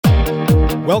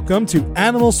Welcome to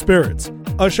Animal Spirits,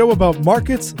 a show about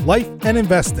markets, life, and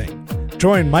investing.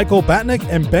 Join Michael Batnick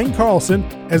and Ben Carlson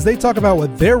as they talk about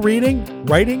what they're reading,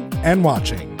 writing, and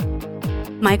watching.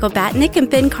 Michael Batnick and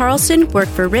Ben Carlson work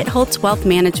for Ritholtz Wealth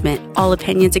Management. All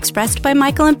opinions expressed by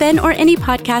Michael and Ben or any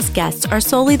podcast guests are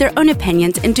solely their own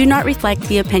opinions and do not reflect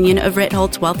the opinion of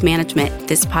Ritholtz Wealth Management.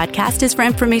 This podcast is for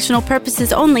informational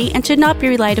purposes only and should not be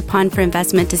relied upon for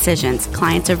investment decisions.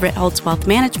 Clients of Ritholtz Wealth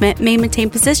Management may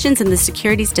maintain positions in the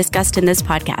securities discussed in this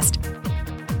podcast.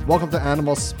 Welcome to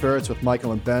Animal Spirits with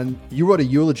Michael and Ben. You wrote a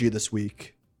eulogy this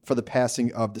week for the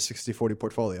passing of the 60/40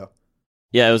 portfolio.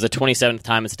 Yeah, it was the 27th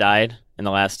time it's died in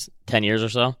the last 10 years or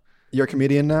so. You're a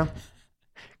comedian now?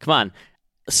 Come on.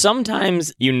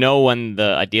 Sometimes you know when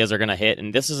the ideas are going to hit,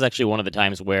 and this is actually one of the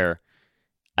times where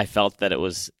I felt that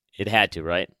it had to,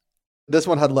 right? This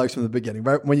one had legs from the beginning.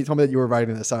 Right when you told me that you were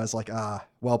writing this, I was like,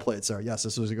 well played, sir. Yes,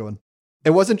 this was a good one.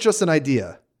 It wasn't just an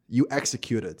idea. You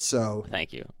executed, so...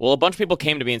 Thank you. Well, a bunch of people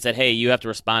came to me and said, hey, you have to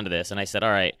respond to this. And I said,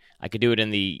 all right, I could do it in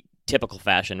the typical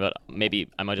fashion, but maybe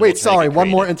I might... Wait, sorry, one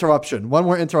more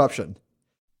interruption.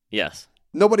 Yes.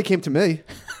 Nobody came to me.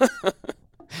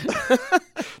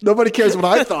 Nobody cares what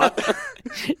I thought.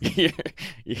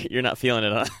 You're not feeling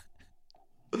it,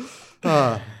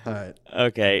 huh? All right.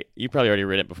 Okay, you probably already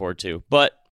read it before, too.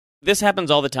 But this happens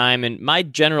all the time, and my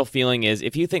general feeling is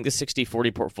if you think the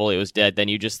 60/40 portfolio is dead, then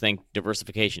you just think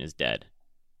diversification is dead.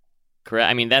 Correct?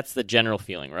 I mean, that's the general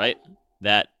feeling, right?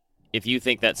 That if you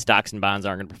think that stocks and bonds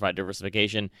aren't going to provide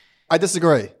diversification... I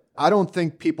disagree. I don't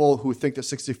think people who think the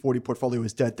 60/40 portfolio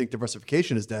is dead think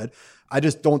diversification is dead. I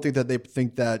just don't think that they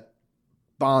think that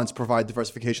bonds provide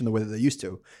diversification the way that they used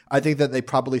to. I think that they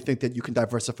probably think that you can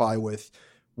diversify with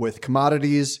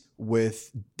commodities,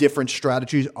 with different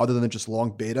strategies other than just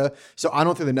long beta. So I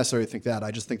don't think they necessarily think that.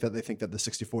 I just think that they think that the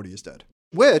 60/40 is dead.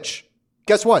 Which,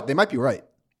 guess what? They might be right.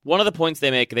 One of the points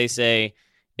they make, they say,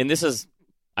 and this is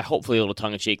hopefully a little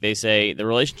tongue-in-cheek, they say the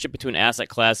relationship between asset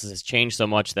classes has changed so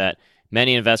much that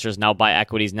many investors now buy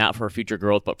equities not for future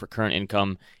growth but for current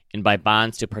income and buy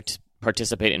bonds to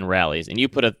participate in rallies. And you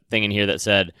put a thing in here that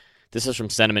said, this is from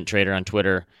Sentiment Trader on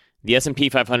Twitter, the S&P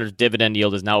 500's dividend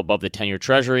yield is now above the 10-year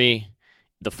Treasury.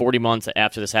 The 40 months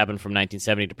after this happened from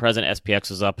 1970 to present, SPX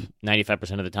was up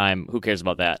 95% of the time. Who cares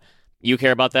about that? You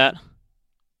care about that?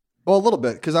 Well, a little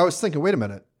bit, because I was thinking, wait a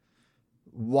minute.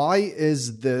 Why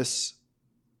is this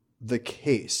the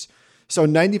case? So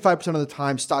 95% of the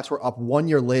time, stocks were up 1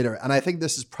 year later. And I think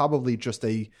this is probably just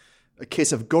a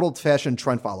case of good old-fashioned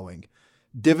trend following.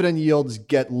 Dividend yields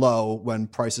get low when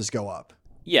prices go up.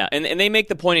 Yeah, and they make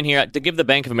the point in here, to give the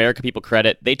Bank of America people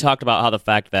credit, they talked about how the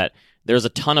fact that there's a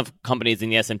ton of companies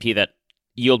in the S&P that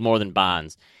yield more than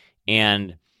bonds.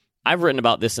 And I've written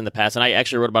about this in the past, and I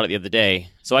actually wrote about it the other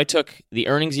day. So I took the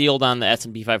earnings yield on the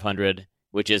S&P 500,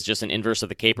 which is just an inverse of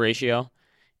the CAPE ratio,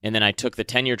 and then I took the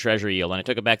 10-year Treasury yield, and I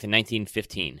took it back to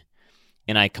 1915.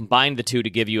 And I combined the two to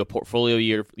give you a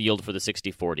portfolio yield for the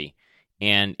 60/40.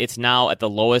 And it's now at the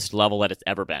lowest level that it's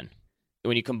ever been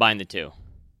when you combine the two.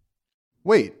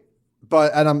 Wait,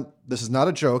 but this is not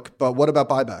a joke, but what about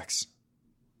buybacks?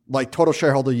 Like total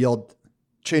shareholder yield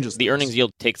changes. The earnings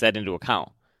yield takes that into account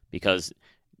because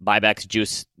buybacks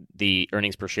juice the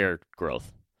earnings per share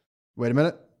growth. Wait a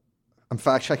minute. I'm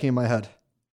fact checking in my head.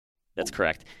 That's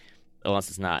correct. Unless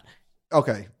it's not.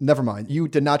 Okay, never mind. You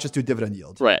did not just do dividend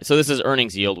yield. Right. So this is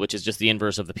earnings yield, which is just the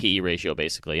inverse of the PE ratio,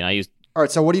 basically. And All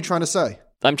right, so what are you trying to say?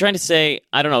 I'm trying to say,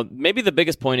 I don't know, maybe the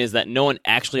biggest point is that no one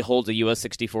actually holds a U.S.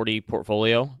 60/40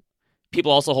 portfolio.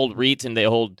 People also hold REITs and they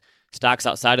hold stocks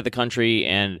outside of the country,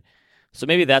 and so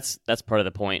maybe that's part of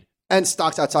the point. And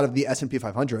stocks outside of the S&P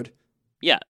 500.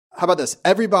 Yeah. How about this?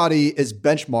 Everybody is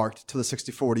benchmarked to the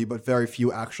 60/40, but very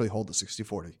few actually hold the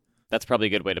 60/40. That's probably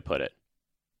a good way to put it.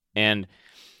 And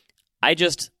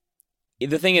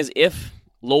the thing is, if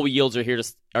low yields are here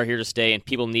to stay and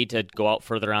people need to go out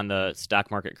further on the stock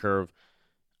market curve,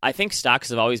 I think stocks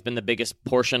have always been the biggest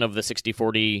portion of the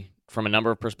 60/40 from a number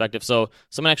of perspectives. So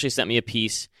someone actually sent me a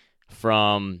piece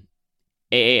from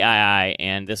AAII,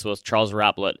 and this was Charles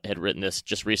Raplet had written this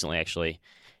just recently, actually.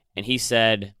 And he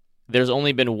said, there's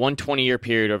only been one 20-year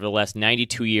period over the last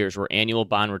 92 years where annual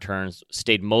bond returns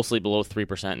stayed mostly below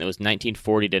 3%, and it was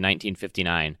 1940 to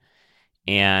 1959.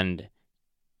 And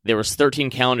there was 13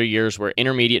 calendar years where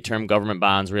intermediate-term government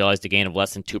bonds realized a gain of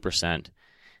less than 2%.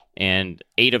 And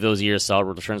 8 of those years saw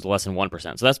returns of less than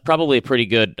 1%. So that's probably a pretty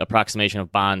good approximation of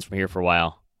bonds from here for a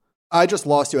while. I just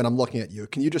lost you, and I'm looking at you.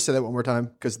 Can you just say that one more time?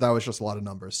 Because that was just a lot of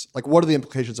numbers. Like, what are the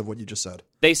implications of what you just said?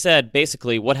 They said,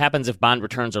 basically, what happens if bond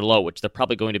returns are low, which they're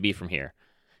probably going to be from here.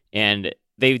 And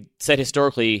they said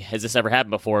historically, has this ever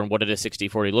happened before, and what did a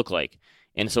 60/40 look like?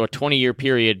 And so a 20-year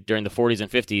period during the 40s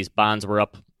and 50s, bonds were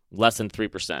up less than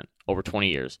 3% over 20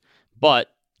 years. But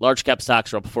large cap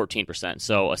stocks are up 14%.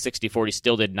 So a 60-40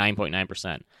 still did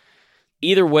 9.9%.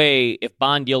 Either way, if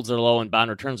bond yields are low and bond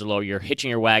returns are low, you're hitching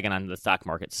your wagon on the stock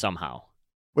market somehow.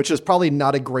 Which is probably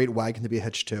not a great wagon to be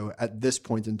hitched to at this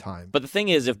point in time. But the thing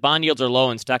is, if bond yields are low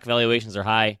and stock valuations are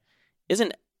high,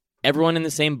 isn't everyone in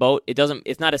the same boat?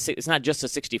 It's not just a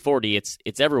 60-40,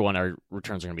 it's everyone our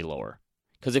returns are going to be lower.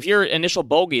 Because if your initial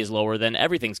bogey is lower, then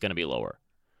everything's going to be lower.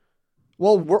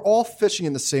 Well, we're all fishing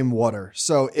in the same water.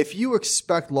 So if you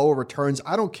expect lower returns,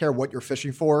 I don't care what you're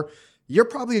fishing for, you're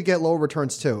probably going to get lower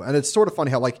returns too. And it's sort of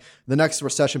funny how like the next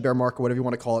recession, bear market, whatever you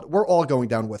want to call it, we're all going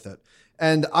down with it.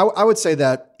 And I would say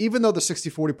that even though the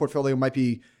 60-40 portfolio might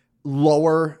have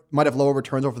lower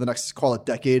returns over the next, call it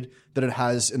decade than it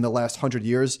has in the last 100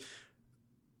 years,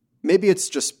 maybe it's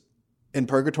just in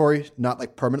purgatory, not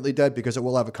like permanently dead, because it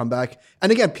will have a comeback.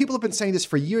 And again, people have been saying this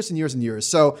for years and years and years.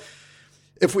 So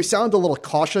if we sound a little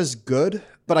cautious, good.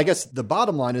 But I guess the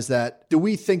bottom line is that, do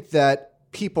we think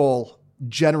that people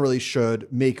generally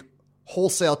should make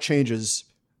wholesale changes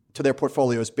to their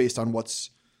portfolios based on what's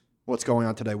going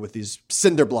on today with these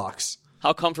cinder blocks?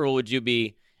 How comfortable would you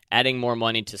be adding more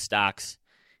money to stocks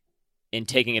and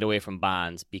taking it away from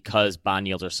bonds because bond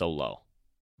yields are so low?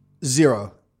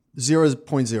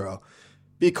 0.0.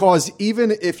 Because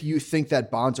even if you think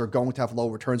that bonds are going to have low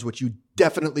returns, which you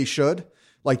definitely should,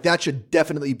 like that should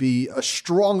definitely be a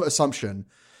strong assumption.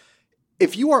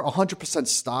 If you are 100%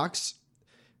 stocks,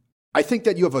 I think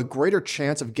that you have a greater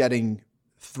chance of getting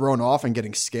thrown off and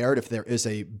getting scared if there is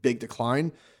a big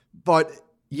decline. But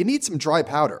you need some dry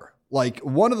powder. Like,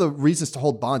 one of the reasons to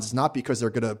hold bonds is not because they're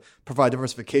going to provide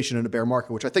diversification in a bear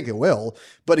market, which I think it will,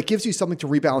 but it gives you something to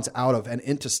rebalance out of and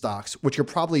into stocks, which you're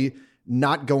probably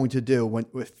not going to do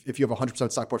if you have a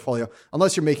 100% stock portfolio,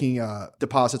 unless you're making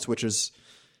deposits, which is,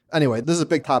 anyway, this is a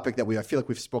big topic that I feel like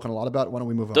we've spoken a lot about. Why don't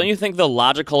we move on? Don't you think the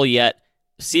logical yet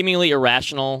seemingly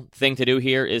irrational thing to do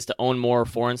here is to own more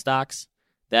foreign stocks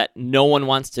that no one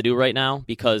wants to do right now?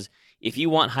 Because if you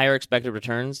want higher expected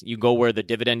returns, you go where the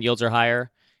dividend yields are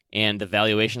higher and the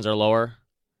valuations are lower.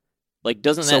 Like,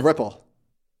 doesn't that... So Ripple.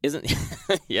 Isn't...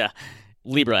 Yeah.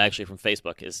 Libra, actually, from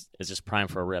Facebook is just prime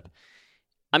for a rip.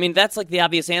 I mean, that's like the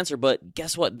obvious answer, but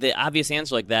guess what? The obvious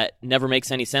answer like that never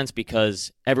makes any sense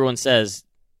because everyone says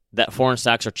that foreign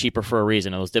stocks are cheaper for a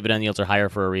reason and those dividend yields are higher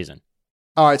for a reason.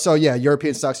 All right, so yeah,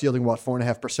 European stocks yielding,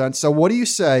 4.5%. So what do you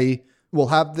say we'll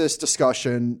have this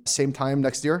discussion same time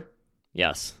next year?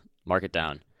 Yes. Mark it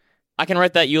down. I can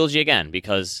write that eulogy again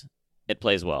because it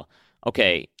plays well.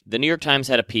 Okay, the New York Times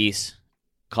had a piece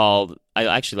called,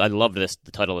 I love the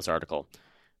title of this article,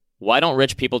 Why Don't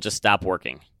Rich People Just Stop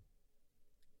Working?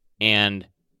 And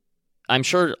I'm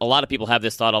sure a lot of people have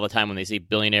this thought all the time when they see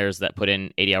billionaires that put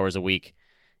in 80 hours a week.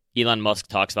 Elon Musk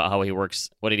talks about how he works,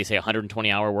 what did he say,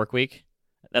 120-hour work week?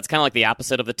 That's kind of like the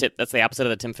opposite of that's the opposite of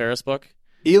the Tim Ferriss book.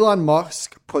 Elon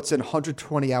Musk puts in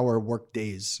 120-hour work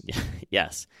days.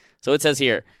 Yes. So it says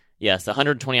here, yes, the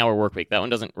 120-hour work week. That one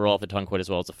doesn't roll off the tongue quite as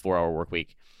well as a 4-hour work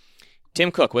week.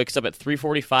 Tim Cook wakes up at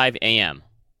 3:45 a.m.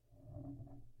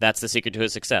 That's the secret to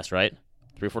his success, right?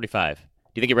 3:45. Do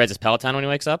you think he rides his Peloton when he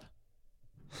wakes up?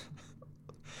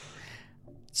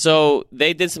 So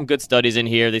they did some good studies in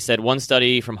here. They said one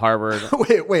study from Harvard.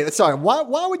 Wait. Sorry.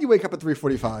 Why would you wake up at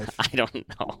 3:45? I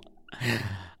don't know.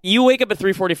 You wake up at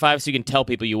 3:45 so you can tell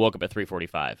people you woke up at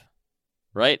 3:45,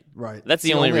 right? Right. That's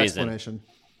the only reason. Explanation.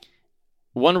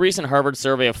 One recent Harvard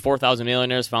survey of 4,000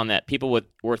 millionaires found that people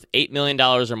worth $8 million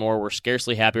or more were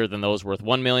scarcely happier than those worth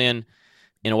 $1 million.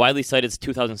 In a widely cited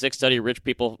 2006 study, rich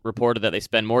people reported that they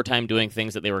spend more time doing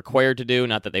things that they were required to do,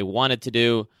 not that they wanted to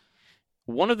do.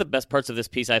 One of the best parts of this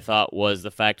piece, I thought, was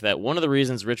the fact that one of the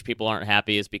reasons rich people aren't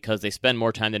happy is because they spend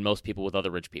more time than most people with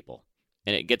other rich people.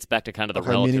 And it gets back to kind of the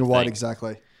relative meaning what thing.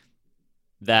 Exactly?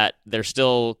 That they're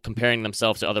still comparing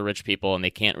themselves to other rich people and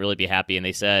they can't really be happy. And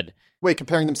they said... Wait,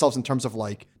 comparing themselves in terms of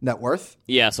like net worth?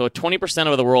 Yeah, so 20%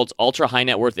 of the world's ultra-high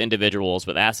net worth individuals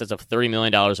with assets of $30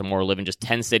 million or more live in just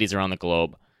 10 cities around the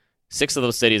globe. 6 of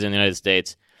those cities in the United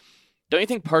States. Don't you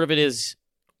think part of it is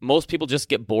most people just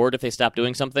get bored if they stop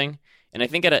doing something? And I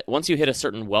think once you hit a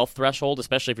certain wealth threshold,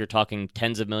 especially if you're talking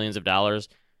tens of millions of dollars,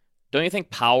 don't you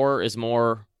think power is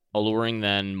more alluring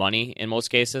than money in most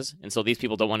cases? And so these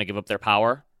people don't want to give up their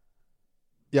power?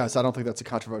 Yes, I don't think that's a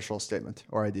controversial statement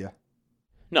or idea.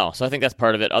 No, so I think that's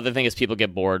part of it. Other thing is people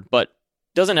get bored. But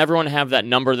doesn't everyone have that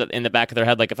number that in the back of their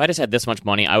head? Like, if I just had this much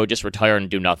money, I would just retire and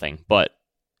do nothing. But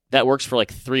that works for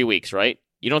like 3 weeks, right?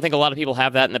 You don't think a lot of people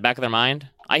have that in the back of their mind?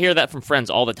 I hear that from friends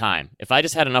all the time. If I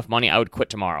just had enough money, I would quit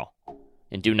tomorrow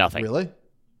and do nothing. Really?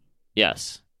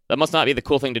 Yes. That must not be the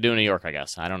cool thing to do in New York, I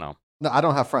guess. I don't know. No, I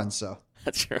don't have friends, so.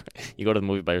 That's true. You go to the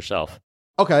movie by yourself.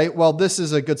 Okay, well, this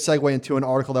is a good segue into an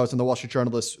article that was in the Wall Street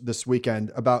Journal this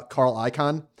weekend about Carl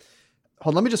Icahn.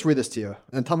 Hold on, let me just read this to you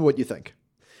and tell me what you think.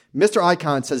 Mr.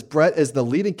 Icahn says Brett is the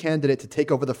leading candidate to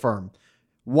take over the firm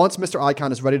once Mr.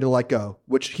 Icahn is ready to let go,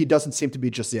 which he doesn't seem to be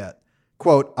just yet.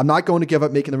 Quote, I'm not going to give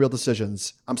up making the real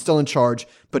decisions. I'm still in charge,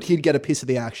 but he'd get a piece of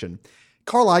the action.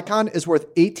 Carl Icahn is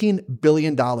worth $18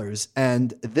 billion,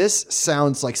 and this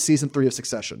sounds like season 3 of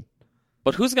Succession.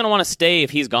 But who's going to want to stay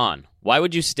if he's gone? Why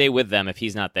would you stay with them if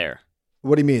he's not there?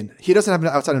 What do you mean? He doesn't have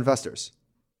outside investors.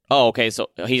 Oh, okay,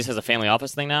 so he just has a family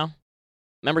office thing now?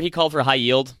 Remember he called for high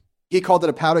yield? He called it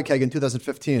a powder keg in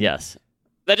 2015. Yes.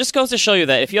 That just goes to show you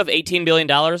that if you have $18 billion,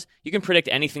 you can predict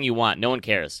anything you want. No one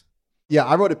cares. Yeah,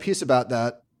 I wrote a piece about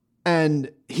that, and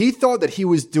he thought that he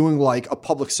was doing like a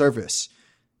public service.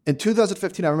 In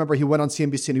 2015, I remember he went on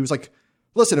CNBC and he was like,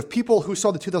 listen, if people who saw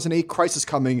the 2008 crisis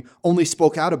coming only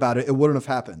spoke out about it, it wouldn't have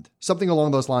happened. Something along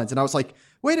those lines. And I was like,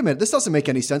 wait a minute, this doesn't make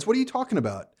any sense. What are you talking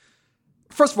about?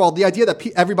 First of all, the idea that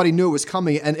everybody knew it was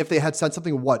coming, and if they had said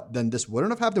something, then this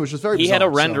wouldn't have happened, which was very bizarre. He had a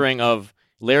rendering of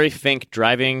Larry Fink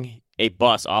driving a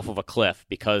bus off of a cliff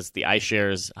because the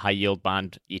iShares high yield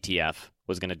bond ETF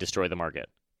was going to destroy the market.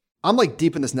 I'm like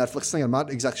deep in this Netflix thing. I'm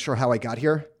not exactly sure how I got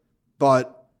here,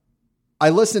 but I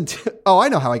listened to, I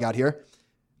know how I got here.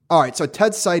 All right. So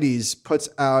Ted Seides puts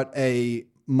out a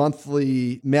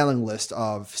monthly mailing list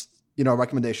of,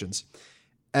 recommendations.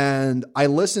 And I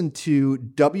listened to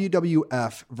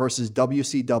WWF versus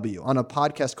WCW on a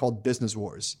podcast called Business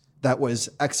Wars. That was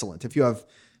excellent. If you have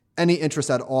any interest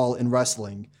at all in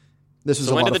wrestling, this was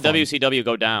a lot of fun. So when did the WCW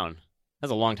go down? That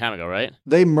was a long time ago, right?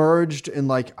 They merged in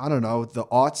the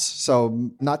aughts. So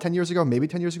not 10 years ago, maybe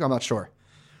 10 years ago. I'm not sure.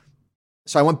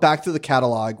 So I went back through the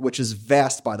catalog, which is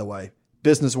vast, by the way.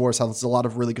 Business Wars has a lot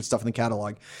of really good stuff in the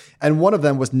catalog. And one of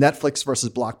them was Netflix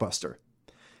versus Blockbuster.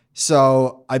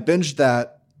 So I binged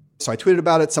that. So I tweeted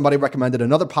about it. Somebody recommended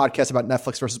another podcast about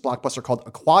Netflix versus Blockbuster called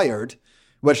Acquired,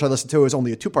 which I listened to. It was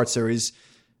only a 2-part series.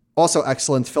 Also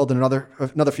excellent, filled in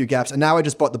another few gaps. And now I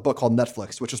just bought the book called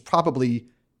Netflix, which is probably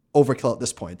overkill at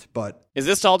this point. But is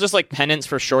this all just like penance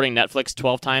for shorting Netflix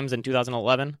 12 times in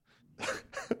 2011?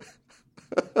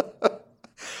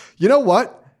 You know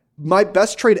what? My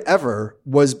best trade ever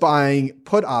was buying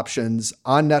put options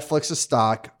on Netflix's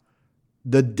stock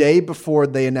the day before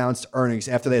they announced earnings,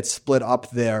 after they had split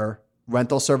up their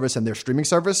rental service and their streaming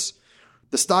service.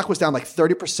 The stock was down like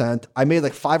 30%. I made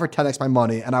like 5 or 10x my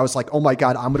money. And I was like, oh my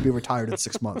God, I'm going to be retired in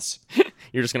 6 months.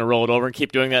 You're just going to roll it over and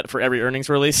keep doing that for every earnings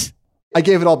release? I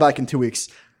gave it all back in 2 weeks.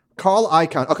 Carl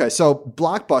Icahn. Okay, so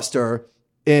Blockbuster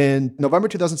in November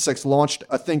 2006 launched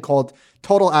a thing called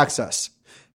Total Access.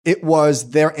 It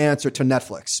was their answer to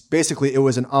Netflix. Basically, it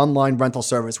was an online rental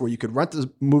service where you could rent the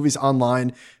movies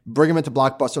online, bring them into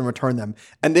Blockbuster, and return them.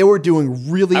 And they were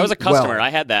doing really well. I was a customer. I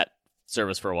had that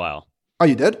service for a while. Oh,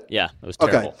 you did? Yeah, it was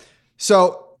terrible. Okay.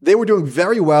 So they were doing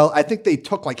very well. I think they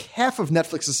took like half of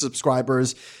Netflix's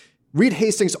subscribers. Reed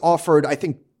Hastings offered, I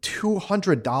think,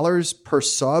 $200 per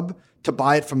sub to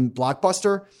buy it from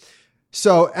Blockbuster.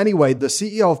 So anyway, the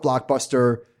CEO of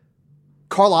Blockbuster,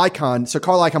 Carl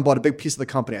Icahn bought a big piece of the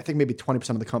company. I think maybe 20%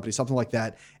 of the company, something like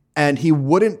that. And he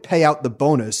wouldn't pay out the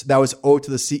bonus that was owed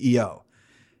to the CEO.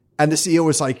 And the CEO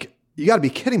was like, you got to be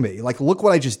kidding me. Like, look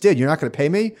what I just did. You're not going to pay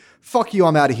me? Fuck you.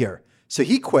 I'm out of here. So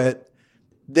he quit.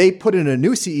 They put in a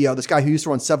new CEO, this guy who used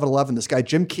to run 7-Eleven, this guy,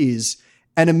 Jim Keyes.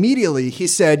 And immediately he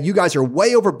said, you guys are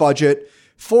way over budget,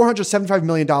 $475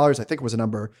 million, I think it was a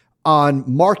number, on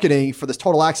marketing for this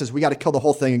Total Access. We got to kill the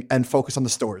whole thing and focus on the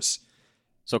stores.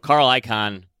 So Carl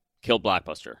Icahn killed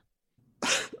Blockbuster.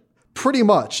 Pretty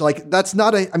much. Like, that's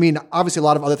not obviously a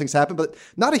lot of other things happen, but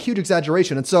not a huge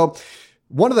exaggeration. And so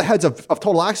one of the heads of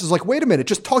Total Access is like, wait a minute,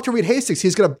 just talk to Reed Hastings.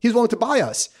 He's willing to buy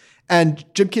us. And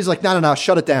Jim Keyes is like, no,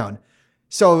 shut it down.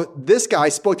 So this guy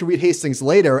spoke to Reed Hastings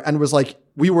later and was like,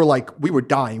 we were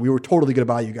dying. We were totally going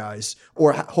to buy you guys,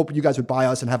 or hoping you guys would buy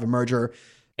us and have a merger.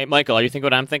 Hey, Michael, are you thinking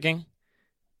what I'm thinking?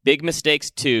 Big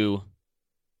mistakes 2,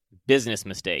 business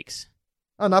mistakes.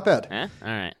 Oh, not bad. All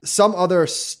right. Some other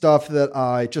stuff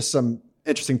just some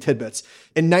interesting tidbits.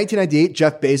 In 1998,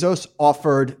 Jeff Bezos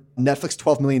offered Netflix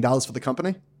 $12 million for the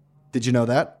company. Did you know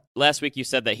that? Last week you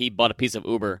said that he bought a piece of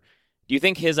Uber. Do you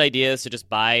think his idea is to just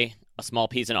buy a small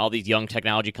piece in all these young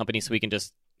technology companies so we can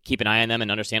just keep an eye on them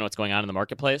and understand what's going on in the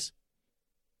marketplace?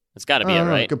 That's got to be it,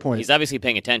 right? Good point. He's obviously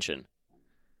paying attention.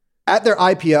 At their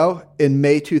IPO in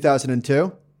May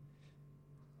 2002,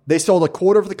 they sold a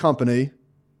quarter of the company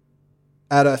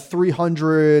at a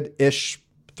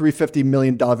 $350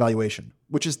 million valuation,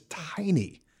 which is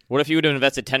tiny. What if you would have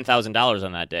invested $10,000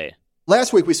 on that day?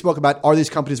 Last week we spoke about, are these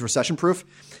companies recession proof?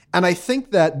 And I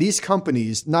think that these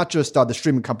companies, not just the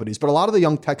streaming companies, but a lot of the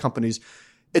young tech companies,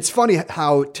 it's funny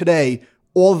how today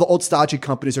all of the old stodgy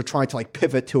companies are trying to like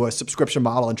pivot to a subscription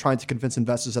model and trying to convince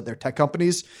investors that they're tech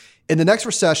companies. In the next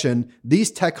recession, these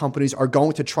tech companies are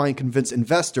going to try and convince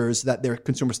investors that they're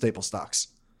consumer staple stocks.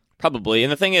 Probably.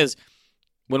 And the thing is,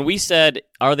 when we said,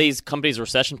 are these companies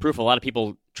recession proof? A lot of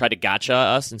people try to gotcha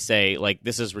us and say, like,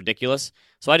 this is ridiculous.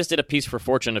 So I just did a piece for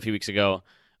Fortune a few weeks ago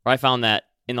where I found that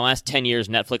in the last 10 years,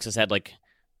 Netflix has had like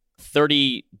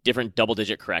 30 different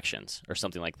double-digit corrections or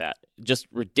something like that. Just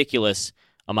ridiculous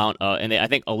amount. I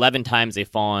think 11 times they've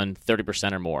fallen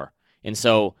 30% or more. And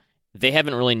so they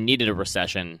haven't really needed a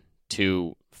recession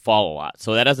to fall a lot.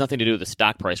 So that has nothing to do with the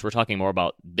stock price. We're talking more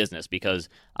about business because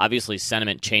obviously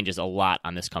sentiment changes a lot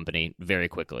on this company very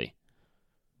quickly.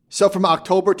 So from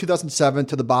October 2007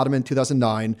 to the bottom in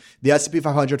 2009, the S&P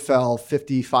 500 fell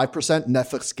 55%,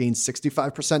 Netflix gained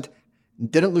 65%,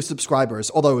 didn't lose subscribers,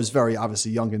 although it was very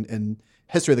obviously young in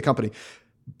history of the company.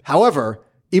 However,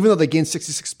 even though they gained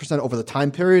 66% over the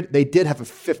time period, they did have a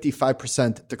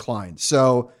 55% decline.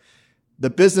 So the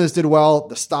business did well,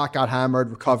 the stock got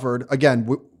hammered, recovered. Again,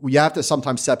 we have to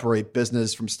sometimes separate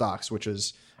business from stocks, which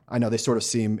is, I know they sort of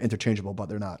seem interchangeable, but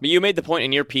they're not. But you made the point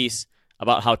in your piece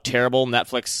about how terrible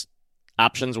Netflix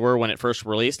options were when it first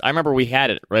released. I remember we had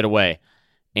it right away,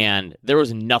 and there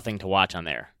was nothing to watch on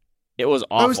there. It was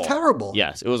awful. It was terrible.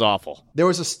 Yes, it was awful. There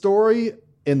was a story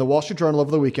in the Wall Street Journal over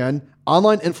the weekend.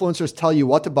 Online influencers tell you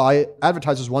what to buy.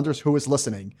 Advertisers wonders who is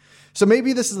listening. So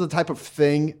maybe this is the type of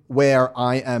thing where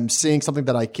I am seeing something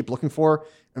that I keep looking for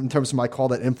in terms of my call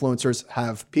that influencers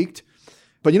have peaked.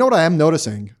 But you know what I am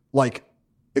noticing, like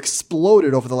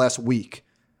exploded over the last week,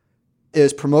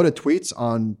 is promoted tweets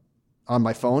on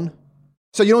my phone.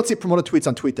 So you don't see promoted tweets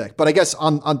on TweetDeck, but I guess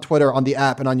on Twitter, on the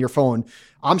app, and on your phone,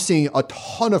 I'm seeing a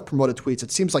ton of promoted tweets.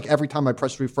 It seems like every time I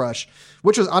press refresh,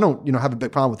 which is, I don't have a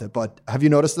big problem with it, but have you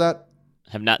noticed that?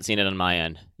 Have not seen it on my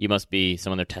end. You must be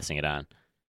someone they're testing it on.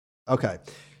 Okay.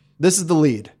 This is the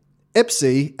lead.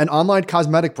 Ipsy, an online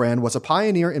cosmetic brand, was a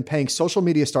pioneer in paying social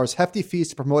media stars hefty fees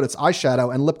to promote its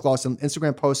eyeshadow and lip gloss in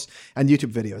Instagram posts and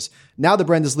YouTube videos. Now the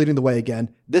brand is leading the way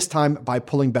again, this time by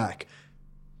pulling back.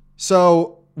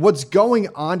 So what's going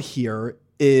on here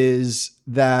is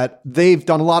that they've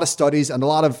done a lot of studies and a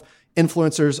lot of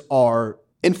influencers are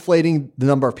inflating the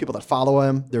number of people that follow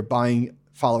them. They're buying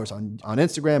followers on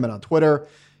Instagram and on Twitter.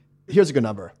 Here's a good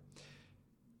number.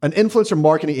 An influencer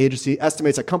marketing agency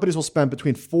estimates that companies will spend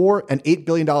between $4 and $8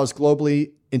 billion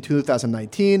globally in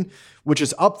 2019, which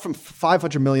is up from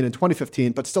 $500 million in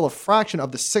 2015, but still a fraction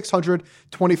of the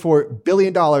 $624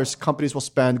 billion companies will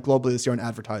spend globally this year on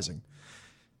advertising.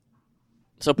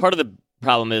 So part of the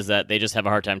problem is that they just have a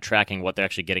hard time tracking what they're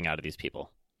actually getting out of these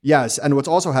people. Yes, and what's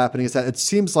also happening is that it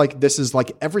seems like this is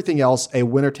like everything else, a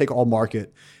winner-take-all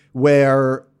market,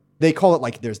 where they call it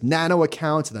like there's nano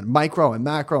accounts and then micro and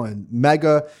macro and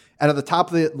mega. And at the top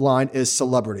of the line is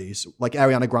celebrities like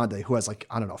Ariana Grande, who has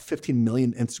 15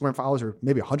 million Instagram followers or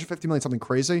maybe 150 million, something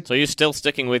crazy. So you're still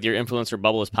sticking with your influencer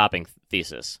bubble is popping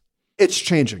thesis. It's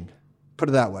changing. Put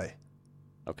it that way.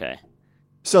 Okay.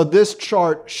 So this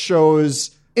chart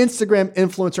shows Instagram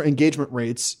influencer engagement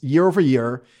rates year over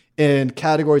year in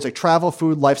categories like travel,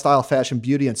 food, lifestyle, fashion,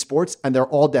 beauty, and sports. And they're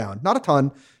all down. Not a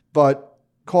ton, but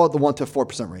call it the 1% to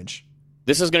 4% range.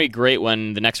 This is going to be great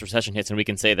when the next recession hits and we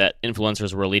can say that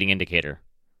influencers were a leading indicator.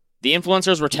 The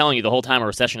influencers were telling you the whole time a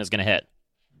recession is going to hit.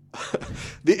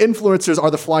 The influencers are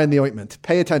the fly in the ointment.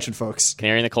 Pay attention, folks.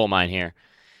 Canary in the coal mine here.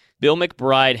 Bill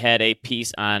McBride had a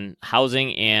piece on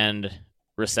housing and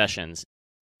recessions.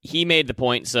 He made the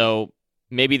point, so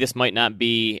maybe this might not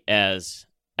be as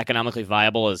economically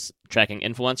viable as tracking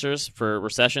influencers for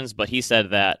recessions, but he said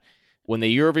that when the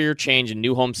year-over-year change in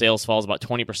new home sales falls about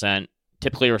 20%,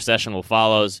 typically a recession will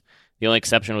follow. The only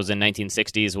exception was in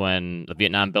 1960s when the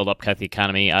Vietnam buildup kept the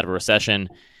economy out of a recession.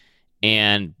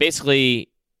 And basically,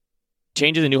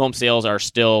 changes in new home sales are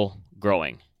still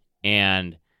growing.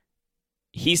 And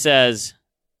he says,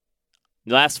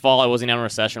 last fall I wasn't on a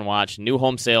recession watch. New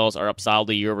home sales are up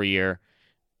solidly year-over-year.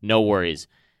 No worries.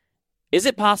 Is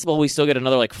it possible we still get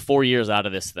another 4 years out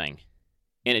of this thing?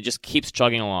 And it just keeps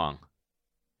chugging along,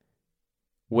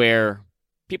 where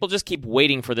people just keep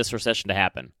waiting for this recession to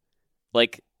happen.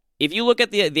 If you look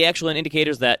at the actual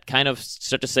indicators that kind of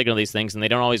start to signal these things, and they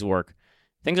don't always work,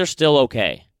 things are still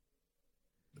okay.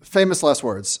 Famous last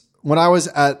words. When I was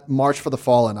at March for the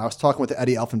Fallen, I was talking with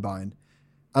Eddie Elfenbein,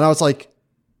 and I was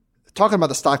talking about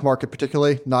the stock market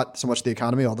particularly, not so much the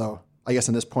economy, although I guess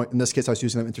in this case, I was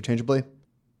using them interchangeably.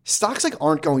 Stocks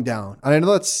aren't going down. And I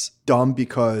know that's dumb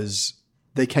because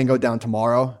they can go down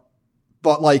tomorrow,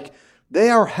 but They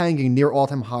are hanging near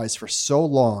all-time highs for so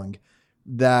long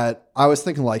that I was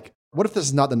thinking, like, what if this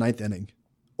is not the 9th inning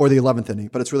or the 11th inning,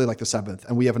 but it's really like the 7th,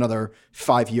 and we have another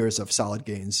 5 years of solid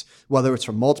gains, whether it's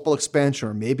from multiple expansion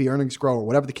or maybe earnings grow or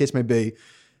whatever the case may be.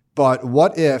 But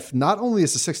what if not only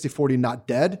is the 60-40 not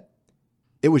dead,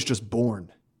 it was just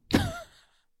born?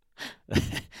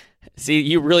 See,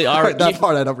 you really are that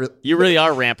part I don't really. You really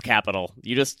are ramp capital.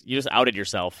 You just outed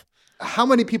yourself. How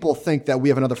many people think that we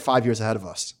have another 5 years ahead of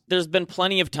us? There's been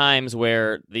plenty of times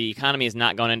where the economy has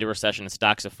not gone into recession and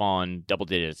stocks have fallen double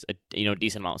digits, a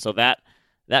decent amount. So that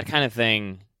kind of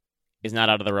thing is not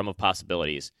out of the realm of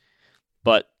possibilities.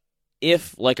 But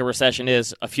if, like, a recession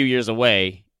is a few years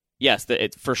away, yes,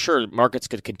 for sure markets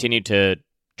could continue to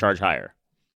charge higher.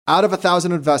 Out of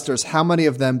 1,000 investors, how many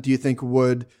of them do you think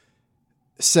would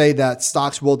say that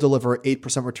stocks will deliver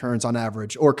 8% returns on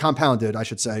average, or compounded, I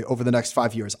should say, over the next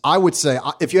 5 years? I would say,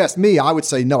 if you asked me, I would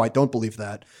say, no, I don't believe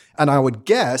that. And I would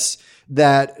guess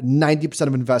that 90%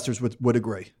 of investors would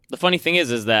agree. The funny thing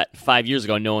is that 5 years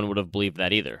ago, no one would have believed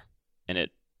that either. And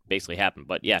it basically happened.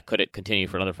 But yeah, could it continue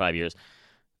for another 5 years?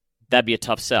 That'd be a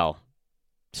tough sell.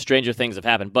 Stranger things have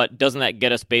happened. But doesn't that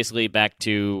get us basically back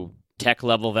to tech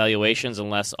level valuations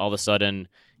unless all of a sudden...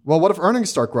 Well, what if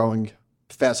earnings start growing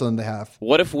faster than they have?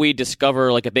 What if we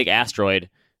discover like a big asteroid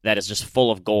that is just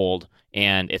full of gold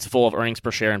and it's full of earnings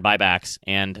per share and buybacks,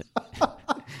 and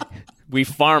we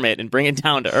farm it and bring it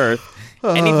down to Earth?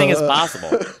 Anything is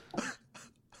possible.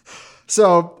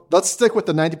 So let's stick with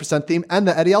the 90% theme and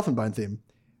the Eddie Elfenbein theme.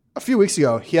 A few weeks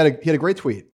ago, he had a great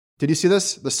tweet. Did you see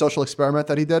this? The social experiment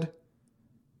that he did?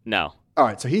 No. All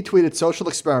right, so he tweeted, social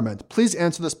experiment. Please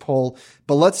answer this poll,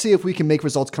 but let's see if we can make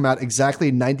results come out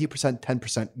exactly 90%,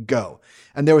 10%, go.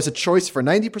 And there was a choice for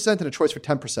 90% and a choice for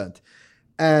 10%.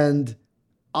 And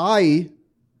I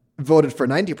voted for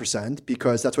 90%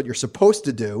 because that's what you're supposed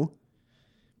to do.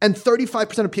 And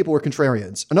 35% of people were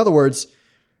contrarians. In other words,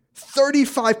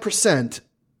 35%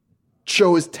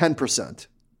 chose 10%.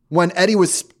 When Eddie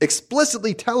was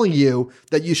explicitly telling you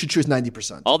that you should choose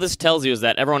 90%. All this tells you is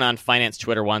that everyone on finance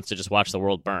Twitter wants to just watch the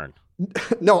world burn.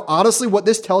 No, honestly, what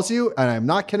this tells you, and I'm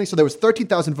not kidding, so there was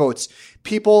 13,000 votes.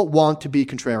 People want to be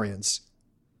contrarians.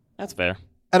 That's fair.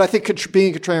 And I think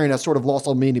being a contrarian has sort of lost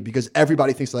all meaning because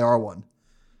everybody thinks they are one.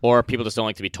 Or people just don't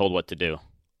like to be told what to do.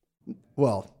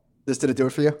 Well, this didn't do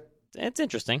it for you? It's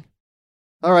interesting.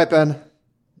 All right, Ben.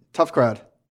 Tough crowd.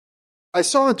 I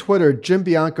saw on Twitter, Jim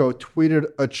Bianco tweeted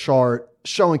a chart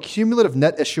showing cumulative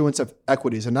net issuance of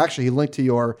equities. And actually, he linked to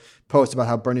your post about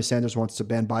how Bernie Sanders wants to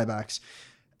ban buybacks.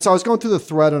 So I was going through the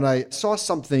thread and I saw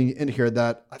something in here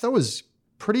that I thought was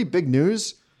pretty big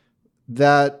news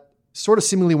that sort of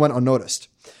seemingly went unnoticed.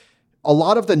 A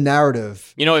lot of the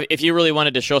narrative... You know, if you really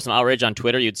wanted to show some outrage on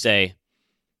Twitter, you'd say,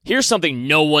 here's something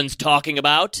no one's talking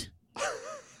about.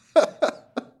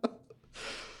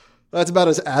 That's about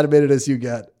as animated as you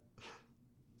get.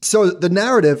 So the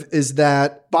narrative is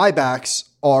that buybacks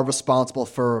are responsible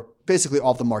for basically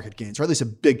all of the market gains, or at least a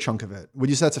big chunk of it.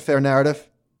 Would you say that's a fair narrative?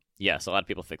 Yes, a lot of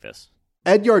people think this.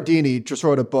 Ed Yardeni just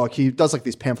wrote a book. He does like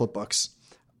these pamphlet books.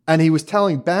 And he was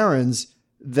telling Barron's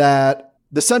that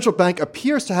the central bank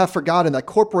appears to have forgotten that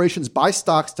corporations buy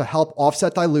stocks to help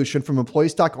offset dilution from employee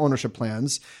stock ownership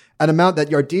plans, an amount that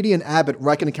Yardeni and Abbott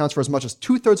reckon accounts for as much as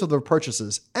 2/3 of their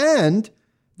purchases. And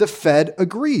the Fed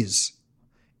agrees.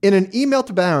 In an email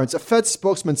to Barron's, a Fed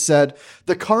spokesman said,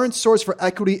 the current source for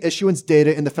equity issuance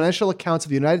data in the financial accounts of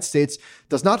the United States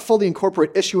does not fully incorporate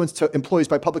issuance to employees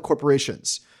by public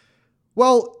corporations.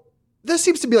 Well, this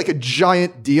seems to be like a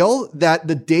giant deal that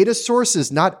the data source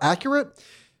is not accurate.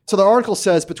 So the article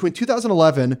says between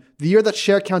 2011, the year that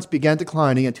share counts began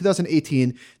declining, and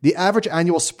 2018, the average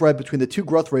annual spread between the two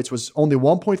growth rates was only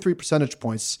 1.3 percentage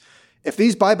points. If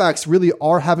these buybacks really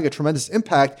are having a tremendous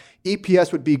impact,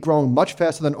 EPS would be growing much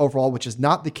faster than overall, which is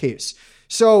not the case.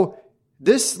 So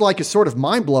this is sort of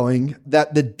mind-blowing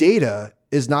that the data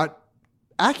is not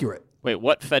accurate. Wait,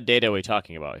 what Fed data are we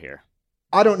talking about here?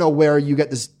 I don't know where you get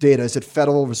this data. Is it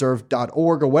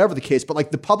federalreserve.org or whatever the case?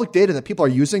 But the public data that people are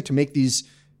using to make these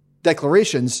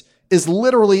declarations is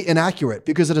literally inaccurate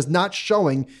because it is not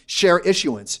showing share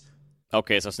issuance.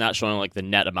 Okay, so it's not showing the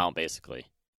net amount, basically.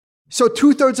 So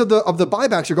 2/3 of the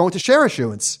buybacks are going to share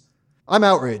issuance. I'm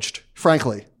outraged,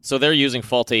 frankly. So they're using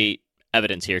faulty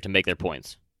evidence here to make their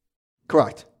points.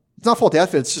 Correct. It's not faulty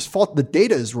evidence. It's just the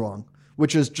data is wrong,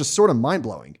 which is just sort of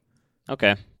mind-blowing.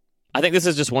 Okay. I think this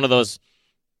is just one of those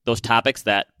topics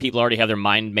that people already have their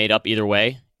mind made up either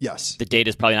way. Yes. The data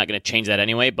is probably not going to change that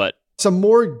anyway, but... Some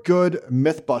more good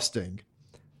myth-busting.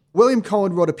 William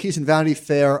Cohen wrote a piece in Vanity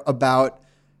Fair about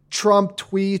Trump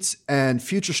tweets and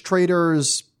futures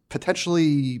traders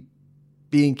potentially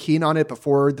being keen on it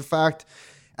before the fact.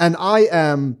 And I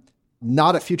am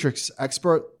not a futures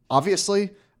expert,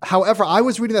 obviously. However, I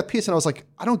was reading that piece and I was like,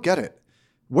 I don't get it.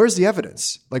 Where's the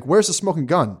evidence? Like, where's the smoking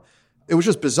gun? It was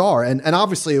just bizarre. And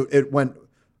obviously it went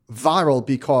viral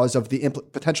because of the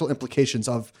potential implications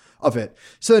of it.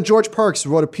 So then George Perks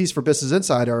wrote a piece for Business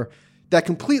Insider that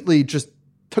completely just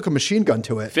took a machine gun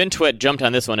to it. FinTwit jumped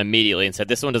on this one immediately and said,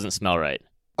 this one doesn't smell right.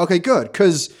 Okay, good.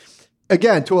 Because,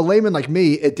 again, to a layman like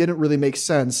me, it didn't really make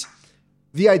sense.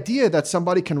 The idea that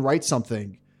somebody can write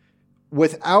something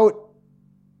without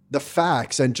the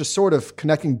facts and just sort of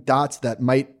connecting dots that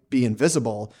might be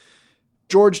invisible.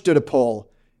 George did a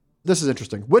poll. This is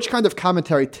interesting. Which kind of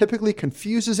commentary typically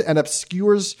confuses and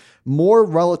obscures more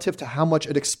relative to how much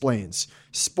it explains?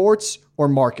 Sports or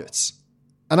markets?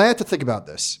 And I had to think about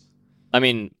this. I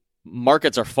mean,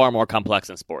 markets are far more complex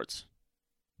than sports.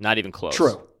 Not even close.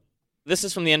 True. This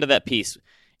is from the end of that piece.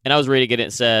 And I was reading it.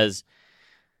 It says,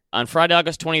 on Friday,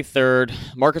 August 23rd,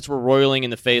 markets were roiling in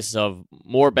the face of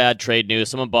more bad trade news.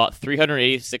 Someone bought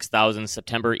 386,000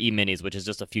 September E-minis, which is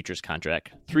just a futures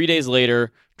contract. 3 days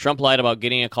later, Trump lied about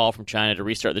getting a call from China to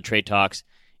restart the trade talks,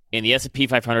 and the S&P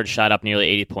 500 shot up nearly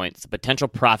 80 points. The potential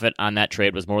profit on that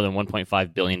trade was more than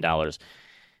 $1.5 billion.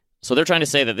 So they're trying to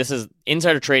say that this is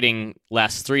insider trading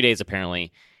lasts 3 days,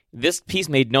 apparently. This piece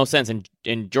made no sense,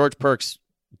 and George Perks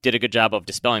did a good job of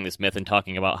dispelling this myth and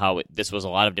talking about how this was a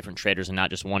lot of different traders and not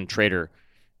just one trader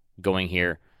going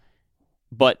here.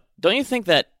 But don't you think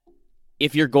that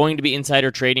if you're going to be insider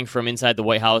trading from inside the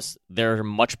White House, there are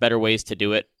much better ways to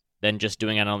do it than just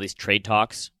doing it on all these trade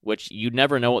talks, which you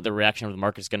never know what the reaction of the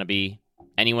market is going to be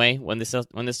anyway when this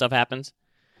stuff happens?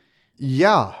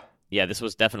 Yeah. Yeah, this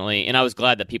was definitely, and I was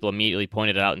glad that people immediately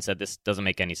pointed it out and said this doesn't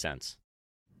make any sense.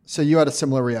 So you had a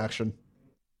similar reaction?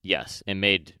 Yes, it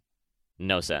made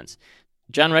no sense.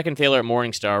 John Reckenthaler at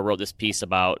Morningstar wrote this piece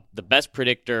about the best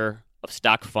predictor of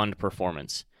stock fund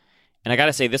performance. And I got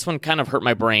to say, this one kind of hurt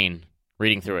my brain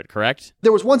reading through it, correct?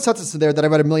 There was one sentence in there that I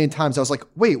read a million times. I was like,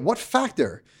 wait, what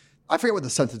factor? I forget what the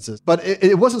sentence is, but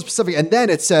it wasn't specific. And then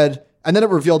it said, and then it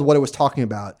revealed what it was talking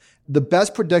about. The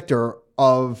best predictor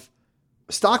of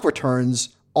stock returns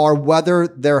are whether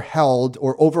they're held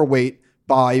or overweight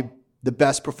by the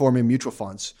best performing mutual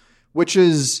funds, which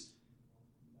is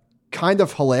kind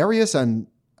of hilarious, and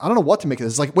I don't know what to make of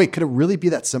this. It's like, wait, could it really be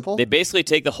that simple? They basically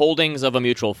take the holdings of a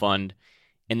mutual fund,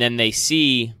 and then they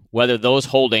see whether those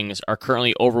holdings are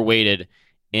currently overweighted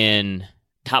in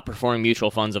top-performing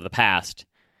mutual funds of the past,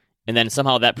 and then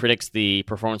somehow that predicts the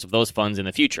performance of those funds in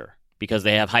the future, because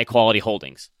they have high-quality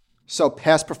holdings. So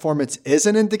past performance is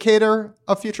an indicator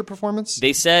of future performance?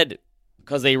 They said,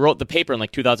 because they wrote the paper in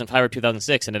like 2005 or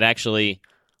 2006, and it actually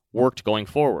worked going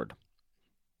forward.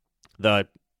 The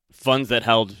funds that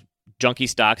held junky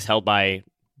stocks held by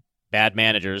bad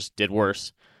managers did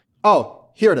worse. Oh,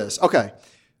 here it is. Okay.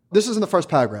 This is in the first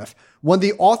paragraph. When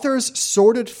the authors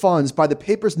sorted funds by the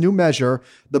paper's new measure,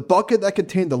 the bucket that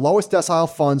contained the lowest decile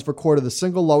funds recorded the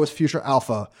single lowest future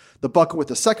alpha. The bucket with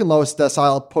the second lowest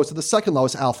decile posted the second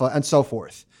lowest alpha, and so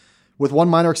forth. With one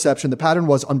minor exception, the pattern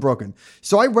was unbroken.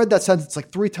 So I read that sentence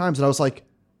like 3 times, and I was like,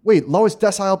 wait, lowest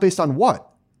decile based on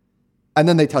what? And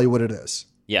then they tell you what it is.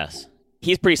 Yes.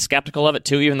 He's pretty skeptical of it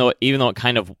too, even though it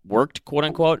kind of worked, quote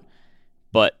unquote.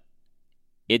 But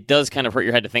it does kind of hurt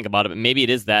your head to think about it. But maybe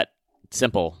it is that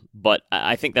simple. But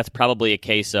I think that's probably a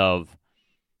case of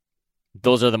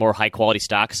those are the more high quality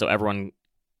stocks, so everyone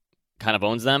kind of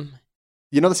owns them.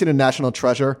 You know the scene in National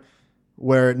Treasure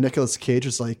where Nicolas Cage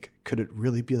is like, could it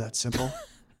really be that simple?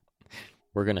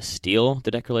 We're gonna steal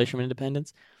the Declaration of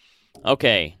Independence.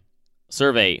 Okay,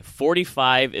 survey: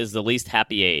 45 is the least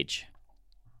happy age.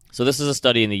 So this is a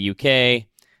study in the UK.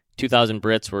 2,000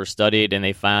 Brits were studied, and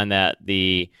they found that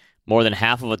more than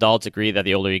half of adults agree that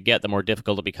the older you get, the more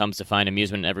difficult it becomes to find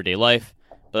amusement in everyday life.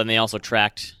 But then they also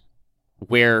tracked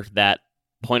where that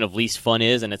point of least fun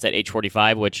is, and it's at age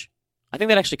 45, which I think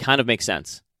that actually kind of makes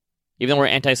sense. Even though we're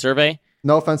anti-survey.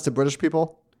 No offense to British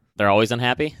people. They're always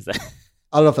unhappy? I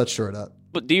don't know if that's true or not.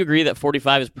 But do you agree that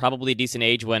 45 is probably a decent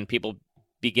age when people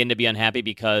begin to be unhappy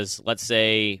because, let's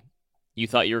say, you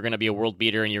thought you were going to be a world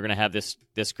beater and you're going to have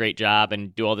this great job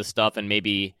and do all this stuff, and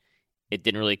maybe it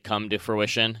didn't really come to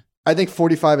fruition? I think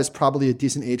 45 is probably a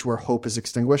decent age where hope is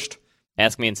extinguished.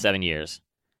 Ask me in 7 years.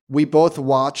 We both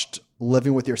watched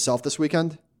Living with Yourself this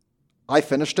weekend. I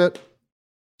finished it.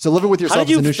 So Living with Yourself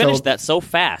is a new show. How did you finish that so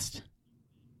fast?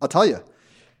 I'll tell you.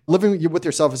 Living with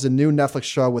Yourself is a new Netflix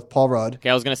show with Paul Rudd. Okay,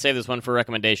 I was going to save this one for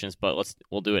recommendations, but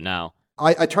we'll do it now.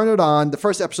 I turned it on. The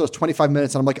first episode is 25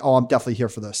 minutes, and I'm like, oh, I'm definitely here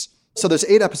for this. So there's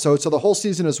 8 episodes, so the whole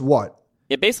season is what?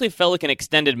 It basically felt like an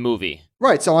extended movie.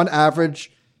 Right, so on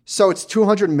average, So it's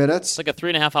 200 minutes. It's like a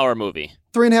 3.5 hour movie.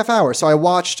 3.5 hours. So I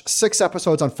watched 6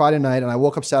 episodes on Friday night, and I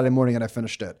woke up Saturday morning and I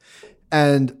finished it.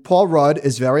 And Paul Rudd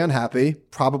is very unhappy,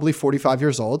 probably 45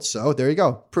 years old. So there you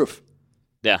go. Proof.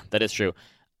 Yeah, that is true.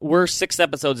 We're 6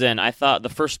 episodes in. I thought the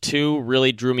first 2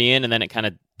 really drew me in, and then it kind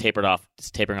of tapering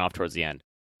off towards the end.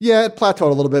 Yeah, it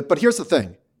plateaued a little bit. But here's the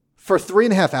thing. For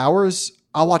 3.5 hours,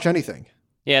 I'll watch anything.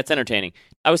 Yeah, it's entertaining.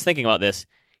 I was thinking about this.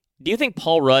 Do you think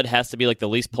Paul Rudd has to be like the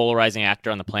least polarizing actor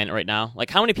on the planet right now?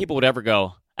 Like, how many people would ever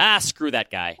go, screw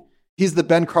that guy? He's the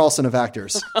Ben Carlson of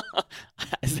actors.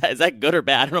 Is that good or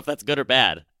bad? I don't know if that's good or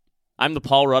bad. I'm the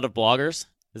Paul Rudd of bloggers.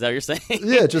 Is that what you're saying?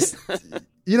 Yeah,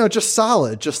 just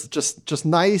solid, just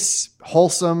nice,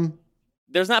 wholesome.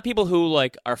 There's not people who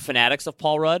like are fanatics of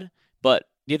Paul Rudd, but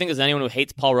do you think there's anyone who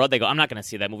hates Paul Rudd? They go, I'm not going to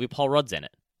see that movie. Paul Rudd's in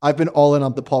it. I've been all in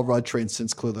on the Paul Rudd train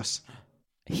since Clueless.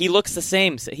 He looks the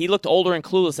same. He looked older in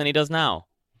Clueless than he does now.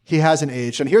 He hasn't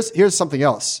aged. And here's something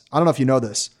else. I don't know if you know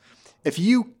this. If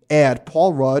you add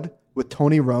Paul Rudd with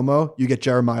Tony Romo, you get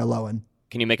Jeremiah Lowen.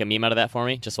 Can you make a meme out of that for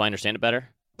me, just so I understand it better?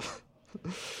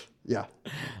 Yeah.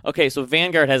 Okay, so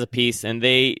Vanguard has a piece, and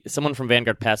someone from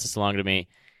Vanguard passed this along to me.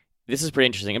 This is pretty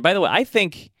interesting. And by the way, I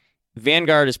think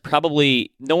Vanguard is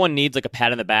probably, no one needs like a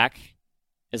pat on the back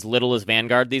as little as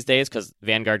Vanguard these days, because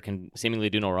Vanguard can seemingly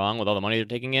do no wrong with all the money they're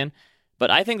taking in. But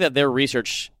I think that their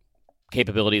research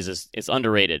capabilities is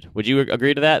underrated. Would you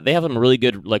agree to that? They have some really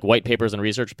good like white papers and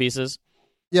research pieces.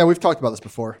 Yeah, we've talked about this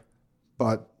before,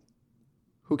 but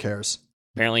who cares?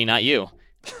 Apparently not you.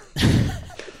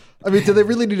 I mean, do they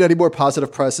really need any more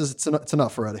positive presses? It's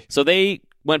enough already. So they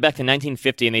went back to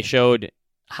 1950 and they showed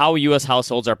how U.S.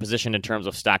 households are positioned in terms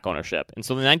of stock ownership. And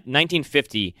so in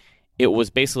 1950, it was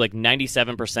basically like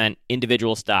 97%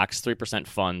 individual stocks, 3%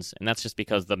 funds. And that's just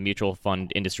because the mutual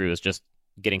fund industry was just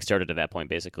getting started at that point,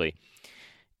 basically.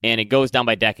 And it goes down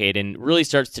by decade and really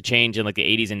starts to change in like the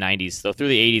 80s and 90s. So through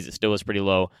the 80s, it still was pretty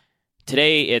low.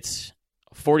 Today, it's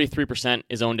 43%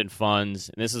 is owned in funds.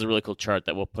 And this is a really cool chart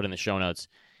that we'll put in the show notes.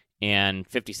 And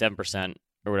 57%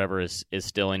 or whatever is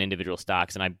still in individual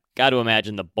stocks. And I've got to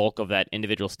imagine the bulk of that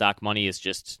individual stock money is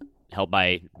just held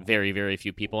by very, very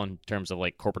few people in terms of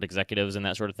like corporate executives and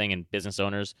that sort of thing and business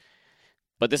owners.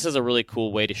 But this is a really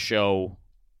cool way to show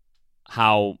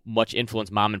how much influence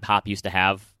mom and pop used to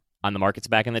have on the markets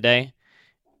back in the day.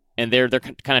 And they're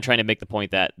kind of trying to make the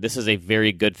point that this is a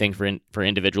very good thing for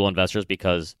individual investors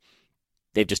because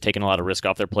they've just taken a lot of risk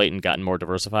off their plate and gotten more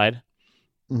diversified.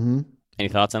 Mm-hmm. Any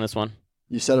thoughts on this one?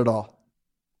 You said it all.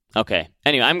 Okay.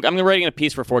 Anyway, I'm writing a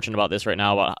piece for Fortune about this right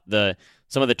now, about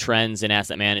some of the trends in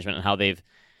asset management and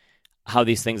how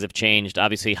these things have changed.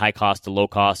 Obviously, high cost to low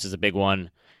cost is a big one.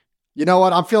 You know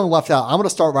what? I'm feeling left out. I'm going to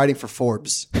start writing for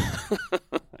Forbes.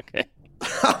 Okay.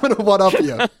 I'm going to one up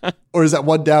you. Or is that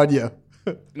one down you?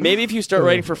 Maybe if you start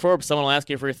writing for Forbes, someone will ask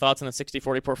you for your thoughts on the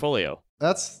 60/40 portfolio.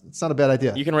 It's not a bad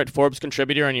idea. You can write Forbes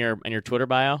contributor in your Twitter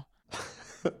bio.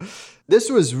 This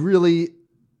was really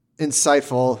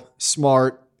insightful,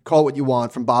 smart, call it what you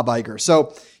want, from Bob Iger.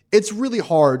 So it's really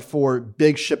hard for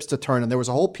big ships to turn. And there was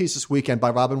a whole piece this weekend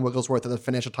by Robin Wigglesworth of the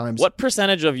Financial Times. What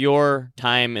percentage of your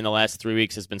time in the last 3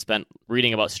 weeks has been spent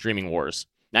reading about streaming wars?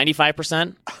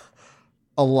 95%?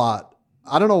 A lot.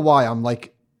 I don't know why. I'm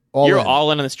like You're in.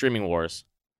 all in on the streaming wars.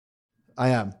 I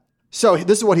am. So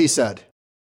this is what he said.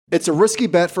 It's a risky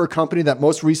bet for a company that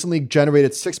most recently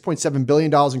generated $6.7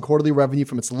 billion in quarterly revenue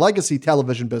from its legacy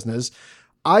television business.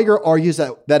 Iger argues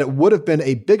that it would have been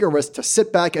a bigger risk to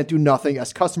sit back and do nothing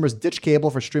as customers ditch cable